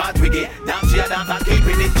a go can't twiggy. Dance for your dance and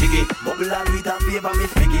keeping it jiggy. Bubble and wheat and favor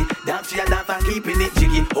Miss Piggy. Dance for your dance and keeping it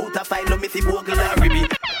jiggy. Out of sight, love me see bogle and ribby.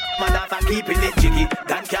 My dance and keeping it jiggy.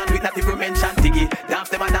 Dan can't wait not if you mention tiggy. Dance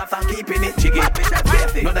them and dance and keeping it jiggy.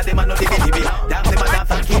 None of them are not the baby. Dance them and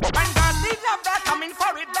dance and keep. When God needs love, they're coming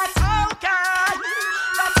for it. That's okay.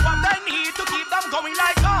 That's what they need to keep them going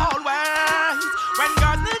like always. When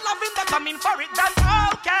God needs loving, they're coming for it. That's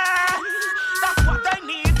okay. That's what they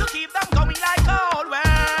need to keep them going like always.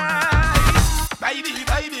 Baby,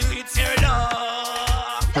 baby, it's your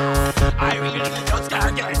love. I really just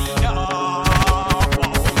can't get enough.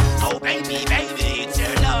 Oh, baby, baby, it's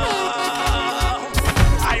your love.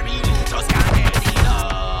 I really just can't get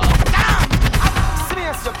enough. Damn! See me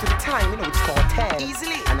as up to the time, you know, it's called 10.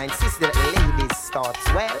 Easily. And I insist that the ladies start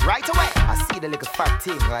sweat. Right away. I see the little fat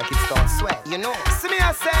thing like it starts sweat. You know. See me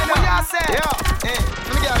as say, what y'all say? Yeah. Hey,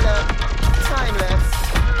 let me get timeless.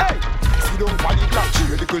 Hey! See don't want it like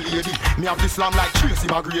cheer, little lady. Me have this slam like Tracy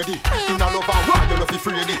McGrady. In a love and war, you know fi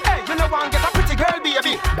free. Hey, you know want get a pretty girl,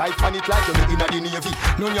 baby. Dive on it like you're in the Navy.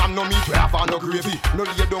 No yam, no meat, we have no gravy. No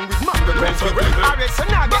lay down with mango, friends with me. Alright, so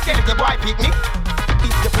now get the boy picnic.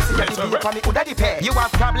 If your pussy get the beat, me coulda depend. You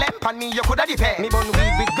have problem, pan me, you coulda depend. Me bun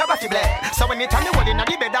weed with gravity blend. So anytime you hold inna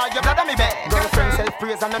the bed, all your blood on me bed. Girlfriend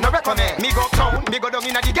self-praise and I no recommend. Me go town, me go down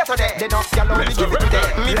inna the ghetto there. They don't see alone, me give it to them.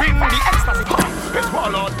 Me bring the ecstasy. It's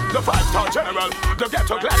Warlord, the 5-star general, the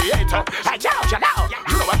ghetto gladiator. I shout you now,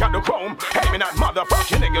 you know I got the chrome. Hey, me not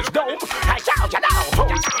motherfucking niggas dome. I shout you now,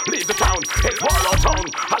 fools, leave the town. It's Warlord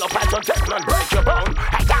tone, hollow patch on Teflon, break your bone.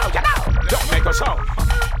 I shout you now, don't make a sound.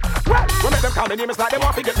 Well, when them call me name, it's like they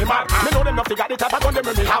want to get me mad. Me know them not figure the type of gun them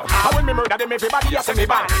me have. And when me murder them, everybody just say me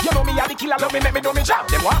bad. You know me a the killer, love me, make me do me job.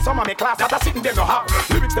 Them want some of me class, that a sitting them no have.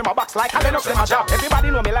 Lyrics them a box like and they know them a job.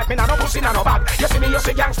 Everybody know me like me, nah no pussy, nah no bag. You see me, you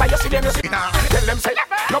see gangster, you see them, you see nah. Tell them say,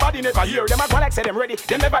 nobody never hear. Them a go like say them ready,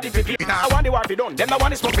 them never did prepare. I want the war to be done, them no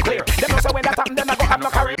want the smoke to clear. Them know say when that happen, them a go have no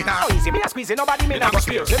career. Oh easy, me a squeeze, nobody me nah go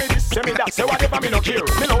spear. Say me this, say me that, say whatever me no care.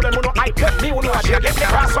 Me know them who no hype, me who no a share. Get the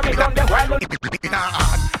grass so me done them while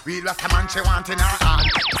real Rasta man she want in her heart.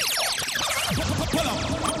 Pull up.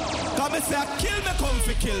 Come and say I kill me come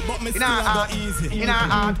for kill, but me still go easy. In her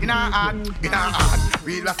heart, in her heart, in her heart.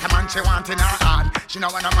 Real Rasta man she want in her heart. She know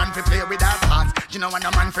want a man to play with her heart. She know want a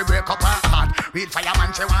man to break up her heart. Real fireman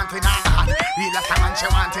she want in her heart. Real Rasta man she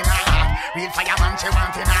want in her heart. Real fireman she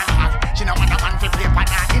want in her heart. She know want a man to play with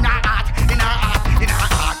her in her heart, in her heart, in her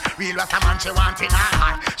heart. Real Rasta man she want in her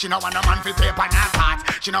heart. She know want a man to play on her heart.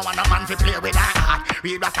 She know want a man to play with her heart.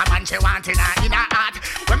 Real Rasta man she want in her heart.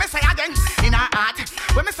 When me say again, in her heart.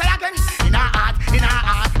 When me say again, in her heart, in her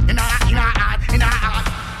heart, in her heart, in her heart, in her heart.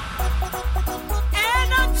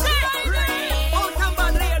 Energy. Oh, come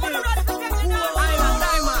on, ready. Island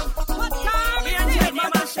Diamond. What time? Me and Jay,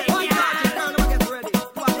 Mama Shake. One time, down, I'm getting ready.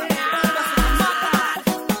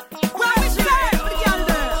 Where we stay?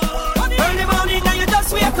 Early morning, now you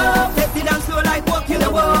just wake up. Take the dance floor like walk you the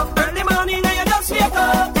walk. Early morning, now you just wake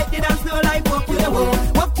up. Take the dance floor like walk you the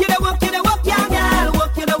walk. Walk you the walk, you the walk, yeah, girl.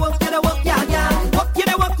 Walk you the walk, you the walk, yeah, girl. Walk you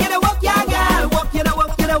the walk, you the walk, yeah, girl. Walk you the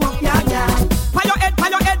walk, you the walk, yeah, girl. Pile your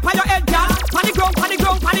head, girl.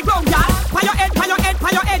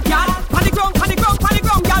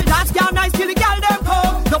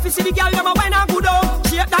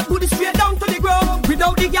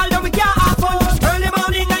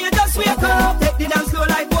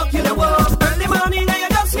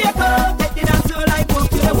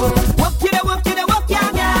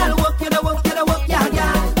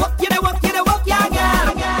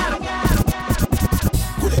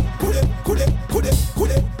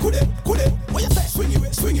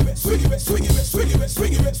 swing it, swing it,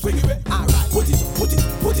 swing it, swing it. Alright, put it up, put it up,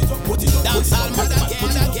 put it up, put it up. Dance all mother again.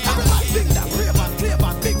 Big that, clear back,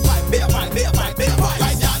 big vibe, big vibe, big vibe, big vibe.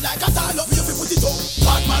 Right now like a tall up, you fi put it up.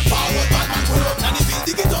 Bad man forward, bad man pull up. Now the beat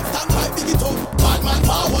dig it up, stand pipe dig it up. Bad man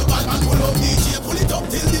forward, bad man pull up. DJ pull it up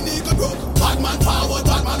till the nigga broke. Bad man forward,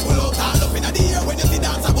 bad man pull up. Stand up inna the air when you see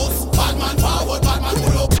dance a bus. Bad man forward, bad man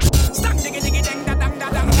pull up. Stand diggy diggy ding da dang da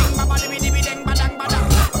dang dang ba ba dibby dibby ding ba dang ba dang.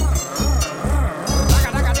 Daga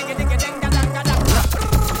daga diggy diggy ding da dang da dang.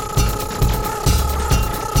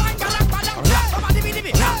 Ba dang ba dang ba ba dibby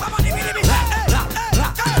dibby ba ba dibby dibby.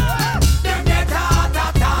 Dem get ta ta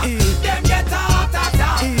ta. Dem get ta ta ta.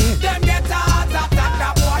 Dem get ta ta ta.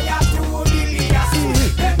 That boy a 2 billion.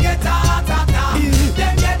 Dem get ta ta ta.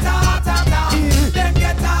 Dem get ta ta ta. Dem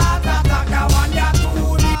get ta ta ta. That one ya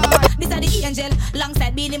 2 billion. This are the angel,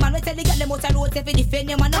 alongside Beanie Man. We tell the girl them out the road, say fi defend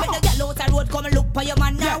your man. No make the girl out the road come and look for your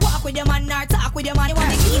man. Now walk with your man, now talk with your man. You want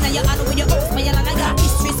the key in your hand with your house, but you long I got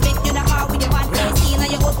disrespect. You the car with your man. See in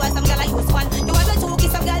your house while some girl I use one. You want to choke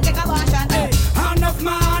some girl take a wash and. Hey, enough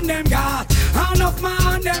man them got, enough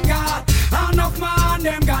man them got, enough man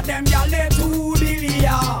them got. Them girl they 2 billion.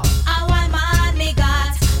 I want man me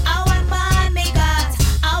got, I want man me got,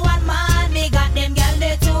 I want man me got. Them girl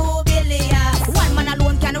they 2 billion. One man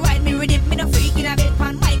alone can ride me rhythm. Me no freak in a bed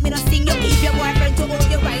pan mic. Me no sing. You keep your boyfriend to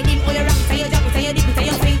hold you riding. All your rocks and your jump and your dip and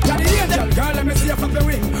your swing. You're the angel, girl. Let me see you from the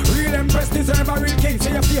wing. Real empress deserve a real king.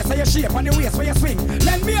 Say your face, say your shape, and the waist where you swing.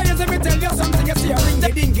 Lend me a ears, let me tell you something. You see a ring,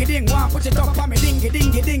 the dingy ding. One put it up on me, dingy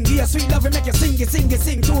dingy ding. Give you sweet love, we make you sing,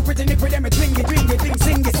 sing. Too pretty, nip with them, it twingy,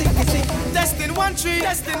 sing. Testing 1 3,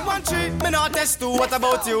 testing 1 3. Me not test 2, what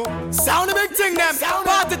about you? Sound the big thing them.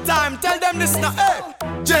 Party time, tell them this now. Hey.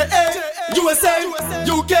 J.A. USA,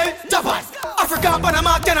 UK, Japan, Africa,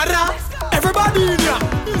 Panama, Canada. Everybody in ya.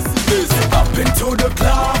 Up into the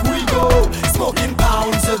club we go, smoking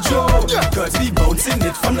pounds of Joe. Cause we bouncing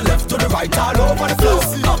it from the left to the right, all over the floor.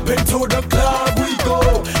 Up into the club we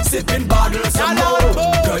go, sipping bottles of more.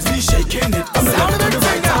 Cause we shaking it from the left to the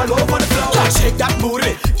right, all over the floor. Yeah, shake that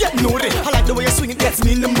booty, get naughty. I like the way you swing it, gets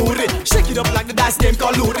me in the mood. Shake it up like the dice game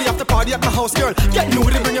called Luri. After party at my house, girl, get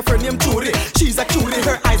naughty. Bring your friend named Churi. She's a cutie,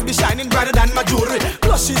 her eyes be shining brighter than my jewelry.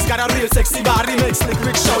 Plus she's got a real sexy body, makes slick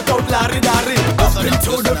Rick shout out Larry Darry. Up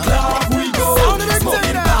into the club we go,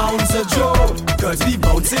 smoking pounds of Joe. Cause we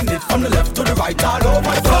bouncing it from the left to the right, all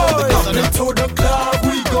over the floor. Up into the club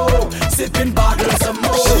we go, sipping bottles of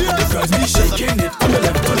more. Cause we shaking it from the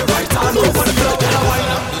left to the right, all over the floor.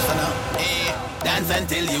 Dance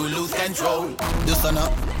until you lose control. Do so now.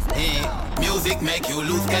 Music make you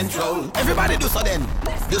lose control. Everybody do so then.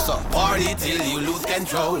 Do so. Party till you lose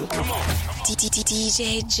control. Come on.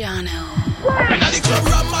 DJ Jono. Now the club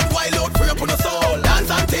ram and wild out free up on the soul. Dance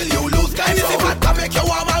until you lose control. Anything that make you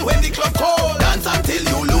warm and when the club cold. Dance until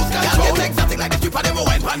you lose control. Can't get exotic like the stripper them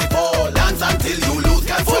wine on the pole. Dance until you lose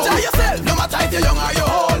control. Enjoy yourself. No matter if you're young or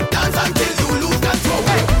you're old. Dance until you lose control.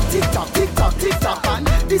 Hey, tick tock, and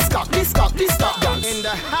this cock, girl. In the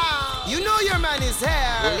house, you know your man is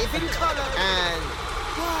here, living color, and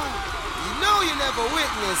you know you never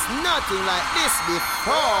witnessed nothing like this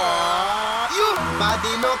before. You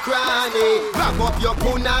body no cranny, grab up your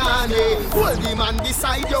punani, hold him and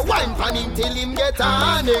beside your wine pan him till him get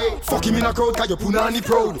honey. Fuck him in a crowd, cause your punani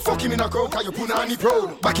proud. Fuck him in a crowd, cause your punani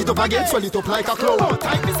proud. Back it up again, swell it up like a cloud. Oh,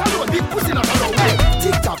 time this alone, big pussy not alone. Hey,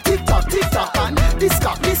 tick tock, and this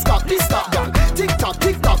cock, girl. Tick tock,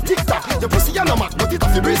 your pussy a no mat, but it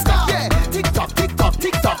off the brisk. Yeah, tick tock, and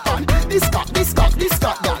this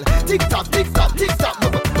cock, girl. Tick tock,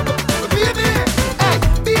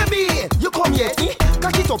 baby, you come here,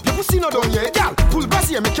 cock it up, your pussy no done yet, girl. Pull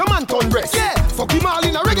brassiere, make your man turn breast. Yeah, fuck him all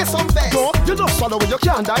in a reggae some fest. No, you don't swallow when you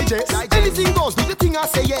can't digest. Anything goes, do the thing I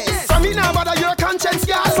say yes. I mean now bother your conscience,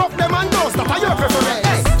 girl. Fuck them and those that are your preference.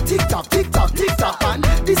 Hey, tick tock, and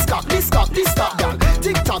this cock, girl.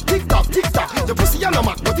 Tick tock, your pussy a no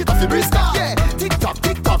mat, but it off the brisk. Yeah, tick tock,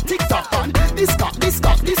 and this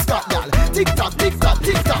cock, girl. Tick tock,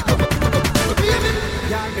 baby.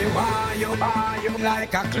 Yeah, me why you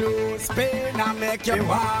like a clothespin. I make you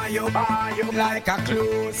why you like a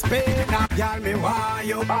clothespin. Yeah, me why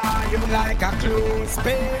you like a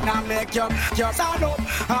clothespin. I make you stand up.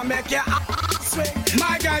 I make you swing.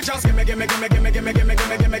 My girl, just gimme.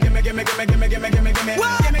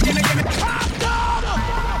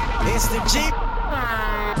 It's the G.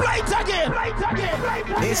 Play it again.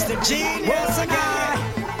 It's the genius again.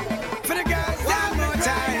 For the girls, one more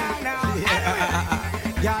time now.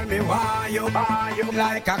 Y'all me why you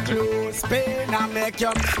like a clothespin. I make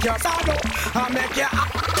you stand up. I make you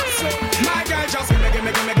swing. My girl, just gimme.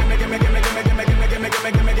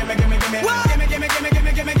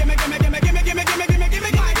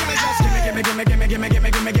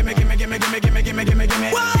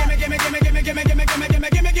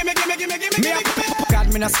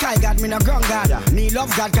 no sky God, me no ground God. Me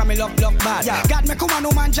love God, cause me love bad. God me come on,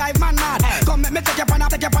 no man drive man mad. Come make me take you on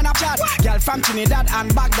a chat. Girl from Trinidad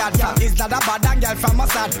and Baghdad. Is that a bad and girl from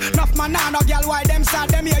Mossad? Enough man nah, no girl why them sad.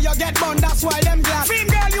 Them here you get bun, that's why them glad. Film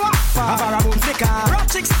girl you are a boom flicker. Rock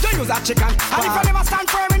chicks, you use a chicken. And if you never stand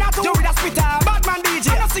firm in a two, you with a spitter. Bad man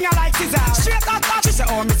DJ, I don't sing like scissor. Straight out that, she say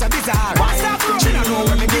oh Mr. Bizarre. What's that bro? She don't know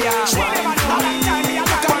where me gear. She never know how long time me a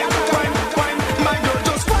talk. My girl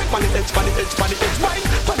just wine on the edge, on the edge, on the edge, wine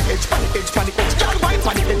on the edge, on the edge, on the edge. Girl wine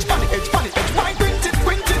on the edge, on the edge, on the edge, wine. Quint it,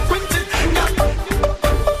 quint it, quint it.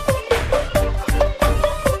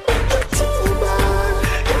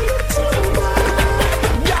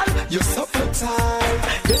 Girl, you're so tight.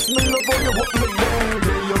 Yes, me love how you walk me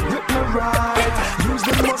baby. You grip me right. Use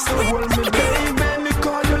the muscle, hold me baby. Me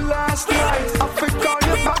call you last night. I feel call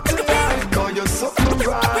you back tonight. Call you something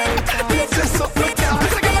right. Yes, you're so tight.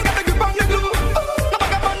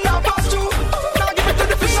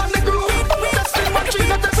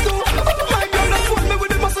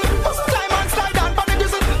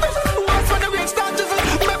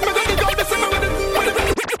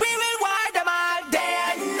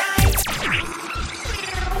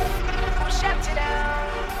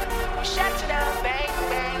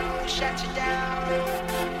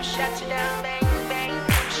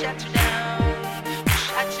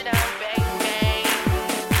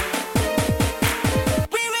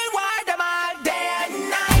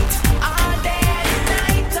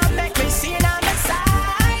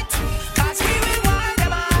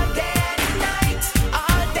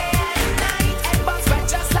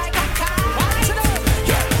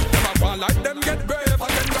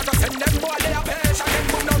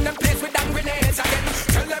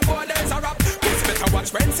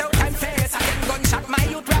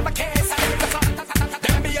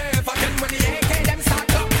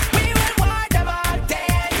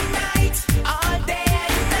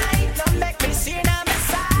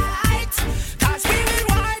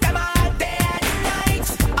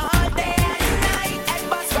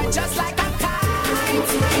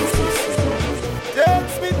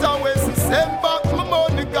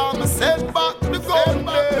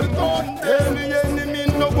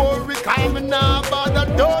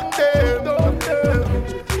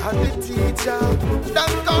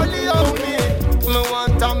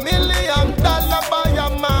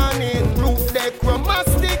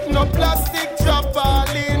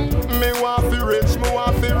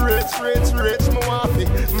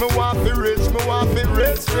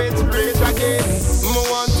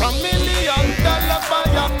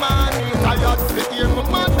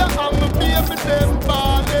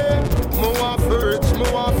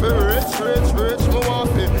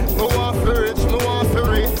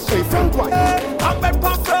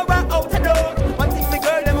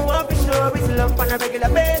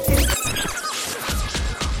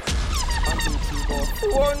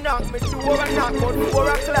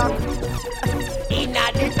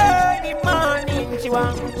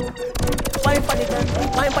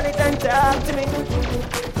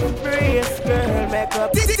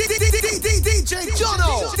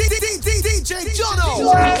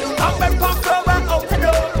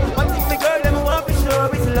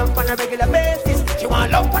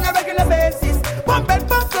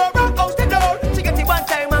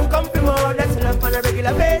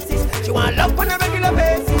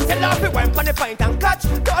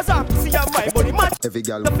 Every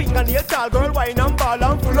gal, the fingernail tall girl, wine and ball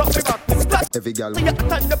and pull up me back, me splat. every gal, So you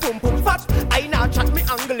turn the pum pum fat. I now chat me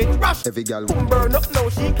angle it rush. every gal, Pum burn up now,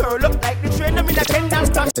 she curl up like the train. I'm in a Kendall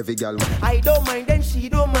stand. every gal, I don't mind and she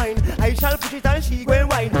don't mind. I shall push it and she go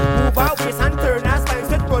wine. Move her waist and turn her spine,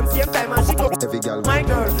 set run same time and she go. every gal, My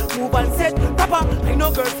girl, move and set proper. I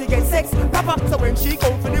know girls to get sex proper. So when she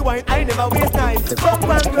come for the wine, I never waste time. Bump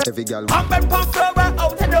and girl, every gal, pump and pump her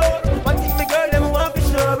out the door. One thing me girl them want to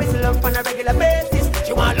show is love on a regular basis.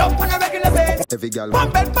 She want love on a regular basis. every gal,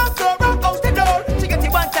 Pump and pump her out the door. She get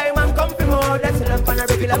it one time and come for more. That's love on a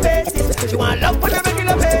regular basis. She want love on a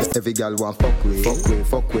regular basis. every gal want fuck with, fuck with,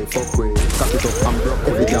 fuck with, fuck with. Cock it up and broke.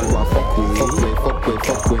 Every gal want fuck with, fuck with, fuck with,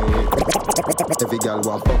 fuck with. Every gal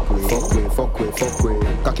want fuck with, fuck with, fuck with, fuck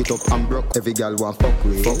with. Cock it up and broke. Every gal want fuck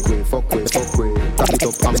with, fuck with, fuck with, fuck with. Cock it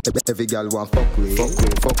up and every gal want fuck with, fuck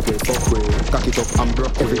with, fuck with, fuck with. Cock it up and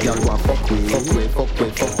broke. Every gal want fuck with, fuck with, fuck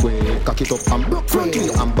with, fuck with. Cock it up and broke. Front way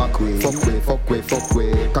and back way. Fuck with, fuck with, fuck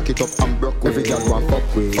with. Cock it up and broke. Every gal want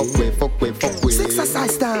fuck with, fuck with, fuck with, fuck with.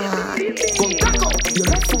 Exercise time. Come tack up your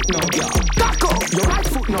left foot now, yeah. Tack up Your right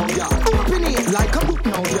foot now, yeah. Open it Like a book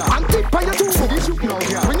now, yeah. and tip on your two foot. You shoot now,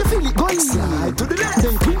 yeah. When you feel it going, Slide to the left.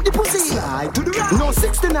 then grip the pussy. Slide to the right. No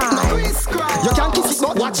 69. No crisscross. You can kiss it,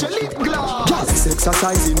 but watch your lip gloss. Sexy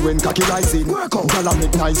Exercising when cocky rising. Work out. Gyal a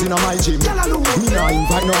make nice inna my gym. Me nah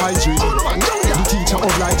invite no hygiene. The teacher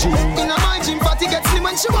obliging. Inna my gym, fatty get slim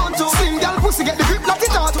when she want to. Slim girl pussy get the grip like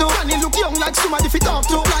it ought to. And he look young like somebody fit talk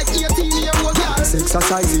to. Like 18-year-old girl.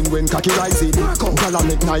 Exercising when cocky rising. Work out. Gyal a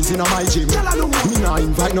make nice inna my gym. Me nah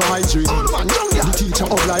invite no hygiene. The teacher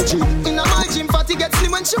obliging. Inna my gym, fatty get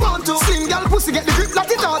slim when she want to. Slim girl pussy get the grip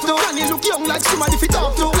like it ought to. And he look young like somebody fit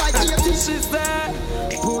talk to. Like 18. She said,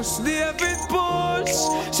 push David push.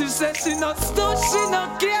 She said she not stuck, she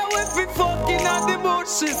not care if we fucking on the bush.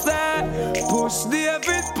 She said, push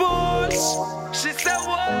David push. She said,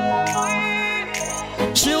 what?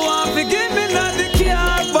 She want to give me not the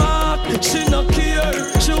car back. She not care,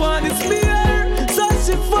 she want it clear. So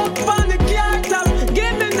she fuck on the car top.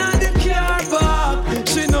 Give me not the car back.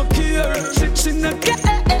 She not care, she not care.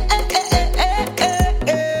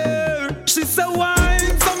 She said, why?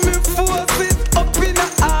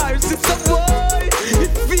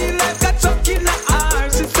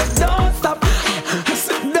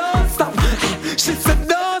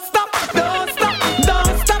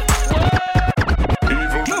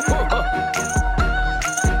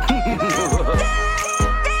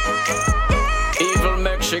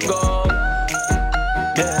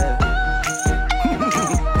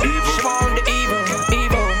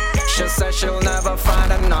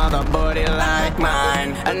 Body like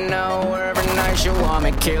mine. I know every night she want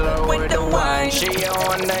me kill her with the wine. She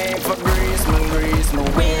on day for grease my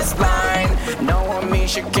waistline. Know me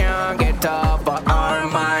she can't get up of our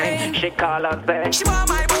mind. She call us back. She want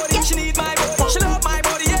my body, she need my body. She love my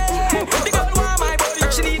body, yeah. The girl want my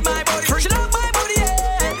body, she need my body. She love my body, yeah.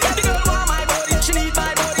 The girl want my body, she need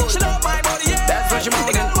my body. She love my body, yeah. That's what she want.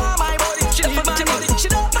 The girl want my body, she need my body. She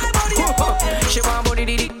love my body, yeah. She want body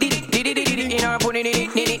in her body.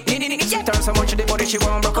 Turn so much of the body she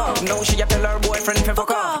won't broke off. No, she a tell her boyfriend if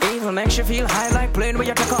fuck off. Even makes you feel high like plane where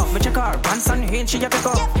you take off. With your car, pants on hinge, she a take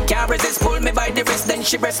off. Can't resist, pull me by the wrist, then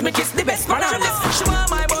she breast me kiss the best man on this. She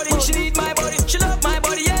want my body, she need my body. She love my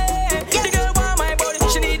body, yeah. The girl want my body,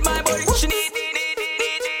 she need my body. She need.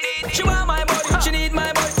 She want my body, she need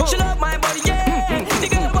my body. She love my body, yeah. The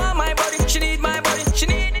girl want my body, she need my body. She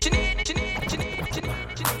need.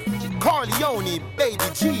 Corleone, Baby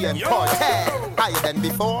G and Cortez. Higher than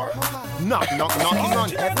before. Knocking on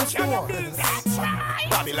heaven's door.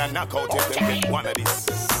 Babylon knock out if them get one of this.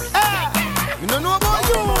 You don't know about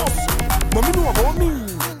you, but me know about me.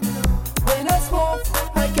 When I smoke,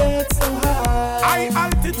 I get so high. High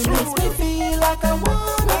altitude. It makes me feel like I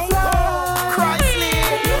wanna fly. Chrysler.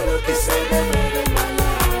 You look the same in my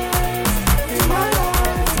life. In my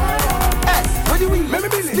life. Hey, what do you mean? Let me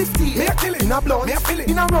be Lifty. Me a kill it. In a blood. Me a fill it.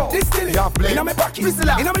 In a row. This still it. You have blame. In a me pocket.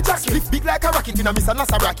 Whistler. In a me jacket. Lift big like a rocket in a Mr.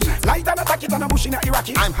 Nasaraki. Light and attack it and a bush in a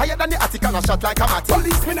Iraqi. I'm higher than the attic and a shot like a matty.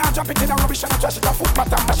 Police me now drop it in a rubbish and a trash it a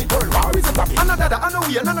footpath and mash it all. War is a topic. I know dada, I know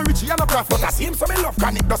we, I know Richie, I know profit. But I see him so me love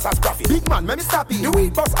chronic dust as profit. Big man, me stop it. The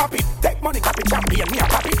weed bus up it. Take money, copy champion, me a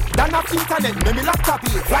copy. Dan off internet, me laptop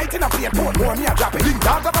it. Flight in a plane, port more, me a drop it. Link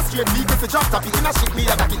dog of a straight league if you drop top it. In a shit, me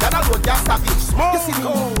a duck it, and a road gas stop it. Smoke you see me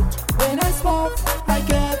cold. When I smoke, I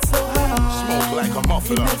get so high. Smoke like a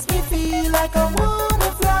muffler. It makes me feel like I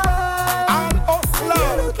wanna fly. And hustler.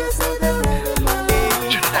 You look and see the red in my life.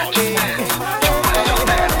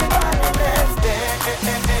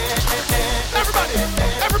 Everybody.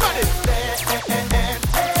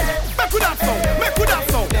 Make with that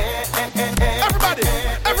sound. Everybody.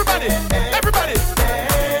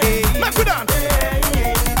 Make with that.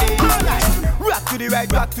 Rock to the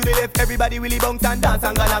right, rock to the left. Everybody really bounce and dance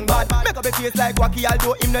and galang bad. Make up a face like Wacky,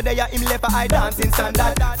 although him no there, him left I dancing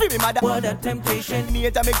standard. Free me mother, what a temptation. Me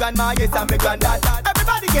and my grandma, yes and my granddad.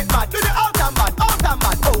 Everybody get mad, do the out and bad.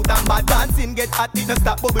 Dancing get hot, it no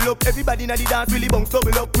stop bubble up. Everybody na the dance really bounce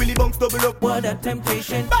double up, What a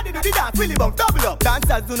temptation. Body do the dance really bounce double up.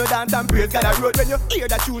 Dancers do no dance and praise God a road. When you hear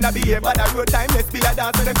that tune a behave, bad a road. Time let's be a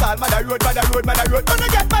dance, so them call mad a road. Wanna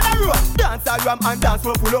get bad a road. Dance a ram and dance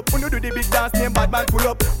will pull up. Wanna do the big dance name bad man pull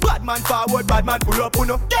up. Bad man forward, bad man pull up.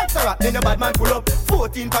 Uno get a rap, then a bad man pull up.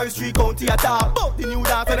 14 Paris Street County attack. Bout the new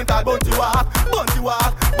dance, so them call bounty walk. Everybody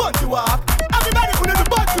wanna do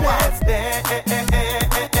bounty walk.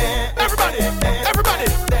 Everybody.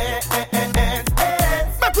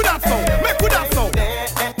 Make with that sound.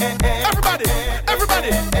 Everybody.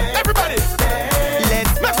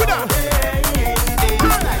 Let's make with that.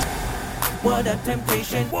 What a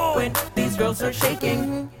temptation. When these girls are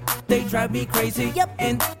shaking, they drive me crazy.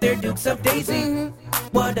 In their Dukes of Daisy.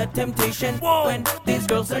 What a temptation. When these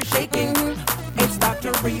girls are shaking, it's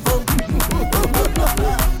Dr. Evil.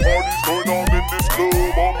 Party's going on in this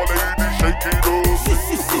club. All my ladies shake it up.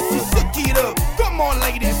 Sick it up. Come on,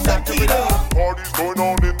 ladies, suck it up. Party's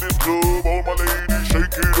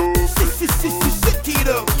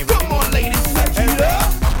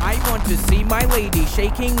my lady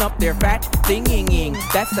shaking up their fat thinging.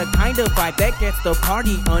 That's the kind of vibe that gets the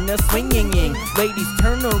party on a swinging. Ladies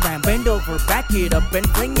turn around, bend over, back it up and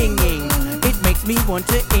flinging. It makes me want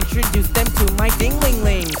to introduce them to my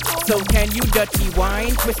ding-ling-ling. So can you dirty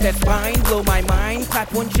wine, twist that spine, blow my mind,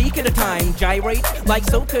 clap one cheek at a time, gyrate like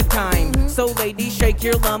soca time. So ladies shake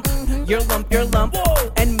your lump,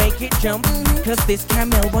 and make it jump, cause this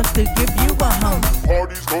camel wants to give you a hump.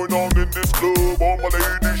 Party's going on in this club, all my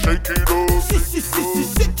ladies shake it up.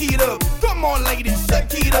 Shake it up, come on ladies,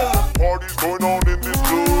 shake it up. Party's going on in this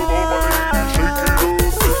club, all my ladies shake it up.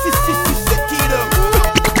 Shake it up.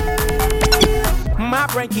 My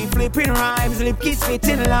brain keep flipping rhymes, lip keep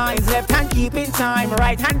spitting lines, left hand keeping time,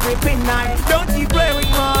 right hand gripping knife. Don't you play with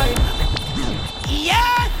mine.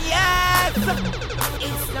 Yes, yes,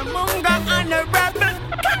 it's the Munga and the Rebel.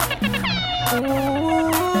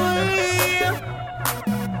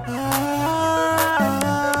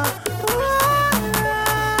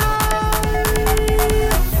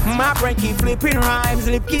 My brain keep flipping rhymes,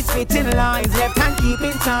 lip keep spitting lines, left hand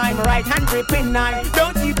keeping time, right hand gripping knife.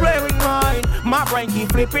 Don't you play with mine. My brain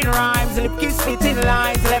keep flipping rhymes, lip keep spitting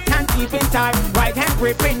lines, left hand keeping time, right hand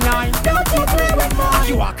gripping knife. Don't you play with mine.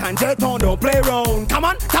 You walk and jet on, don't play round. Come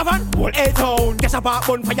on, tavern, whole A-town. Get a park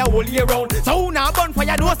bonfire all year round. So now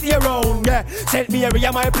bonfire don't stay around. Yeah, St. Mary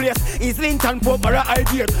my place is Lincoln Pope or a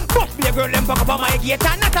idea. But be a girl them fuck up on my gate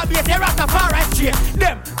and not a base, they rock a far right straight.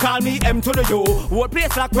 Them call me M to the U. Whole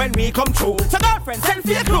place like when me come true. So girlfriend, send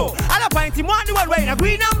for your crew. I'll appoint him one the one wearing a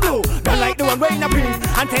green and blue. Don't like the one wearing a pink.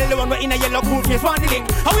 And tell the one wearing a yellow cool face one the link.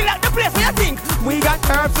 How we like the place where you think? We got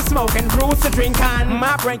herbs to smoke and brews to drink. And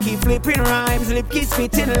my brain keep flipping rhymes, lip keep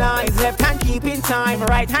spitting lines, left hand keeping time,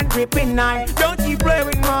 right hand gripping knife. Don't you play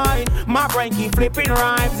with mine. My brain keep flipping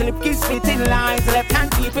rhymes, lip keep spitting lines, left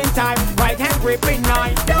hand keeping time, right hand gripping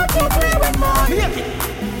knife. Don't you play with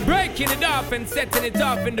mine. Breaking it off and setting it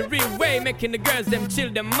off in the real way, making the girls them chill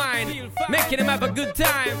their mind, making them have a good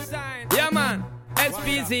time. Yeah man,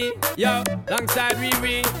 SPZ, yo, alongside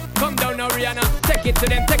Riri. Come down now Rihanna, take it to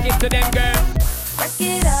them girl. Break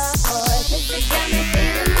it up, boy, cause you got me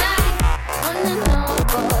feeling like wanna know,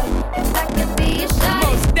 boy, if I could be a shot.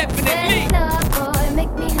 Most definitely. Set it up, boy,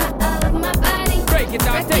 make me hot all of my body. Break it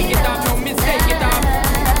off, take it off, no mistake it off.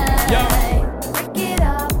 Yo. Break it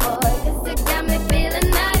up, boy, cause you got me feeling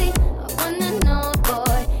naughty. I wanna know,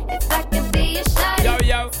 boy, if I could be a shot.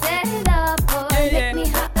 Yo. Set it up, boy, make me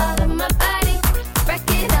hot all of my body. Break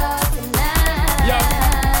it up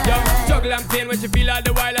tonight. Yo, juggle and pain when she feel all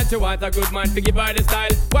the while and she want a good man to give her the style.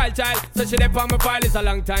 Wild child, so she dip on my file. It's a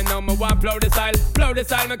long time now, me want blow the style. Blow the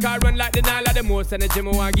style, my car run like the Nile. The most energy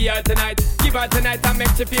me want give her tonight. Give her tonight and make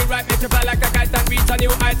she feel right. Make she fly like a kite and reach a new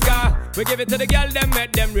high scar. We give it to the girl, them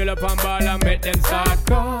make them reel up on ball and make them start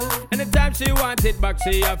call. Anytime she want it back,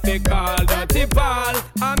 she have to call Dirty Paul.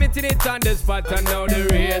 I'm hitting it on the spot and now the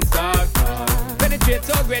rain starts. Penetrate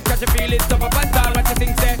so great, cause she feel it tough up and tall. What you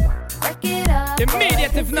think, say? Break it up,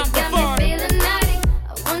 immediate, if not before. Feeling naughty.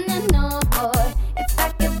 I wanna know, boy, if I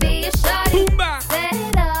could be a shawty. Boomba. Set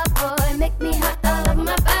it up, boy, make me hot all of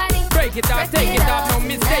my body. Break it off, take it off, no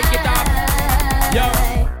mistake it off. Yo.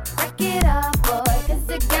 Break it up, boy, cause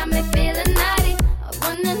you got me feeling naughty. I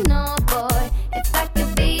wanna know, boy, if I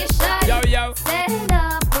could be a shawty. Yo. Set it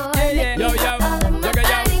up, boy, make me hot all of my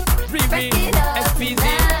body. Break it up, SPZ.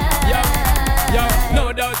 Yo,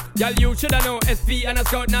 no doubt, y'all you shoulda know SP and a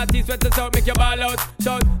scout, naughty sweat us out, make your ball out.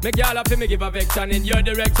 Shout, make y'all happy, me give affection in your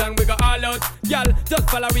direction, we go all out. Y'all, just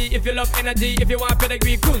follow we if you love energy, if you want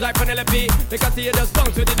pedigree, cruise like Penelope. Because see you just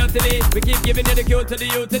bounce with the dirty. We keep giving you the Q to the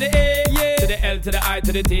U to the A, yeah. To the L to the I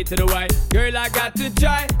to the T to the Y. Girl, I got to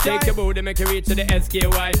try, take your booty, make you reach to the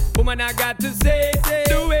SKY. Woman, I got to say,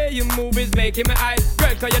 the way you move is making my eyes.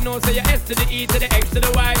 Girl, cause you know, say your S to the E to the X to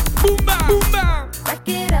the Y. Boom, bam, boom, bam. Break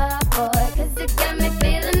it up, boy, cause you got me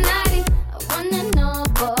feeling naughty. I wanna know,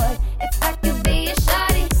 boy, if I could be a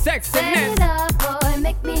shawty. Sexiness. Set it up, boy,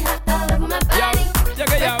 make me hot all of my body. Yo,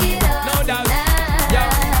 Break it up, no doubt. Yo,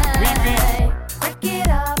 break it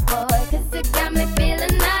up, boy, cause you got me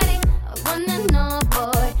feeling naughty. I wanna know,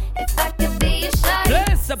 boy, if I could be a shawty.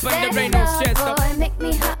 Bless up on the rain, no stress up. Boy, make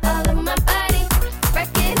me hot all of my body. Break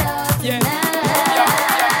it up tonight.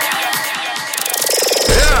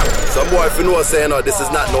 Some boy if you know saying this is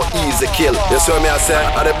not no easy kill. You see what me I say?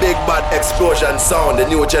 At the big bad explosion sound, the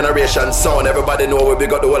new generation sound. Everybody know we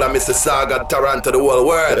big up the whole of Mississauga, Toronto, the whole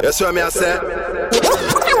world. You see what me I say?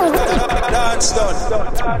 Dance done.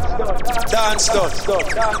 Dance done.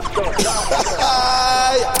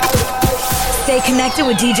 Stay connected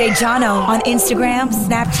with DJ Jono on Instagram,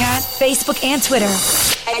 Snapchat, Facebook, and Twitter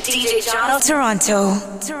at DJ Jono Toronto.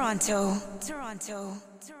 Toronto.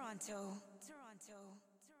 Toronto.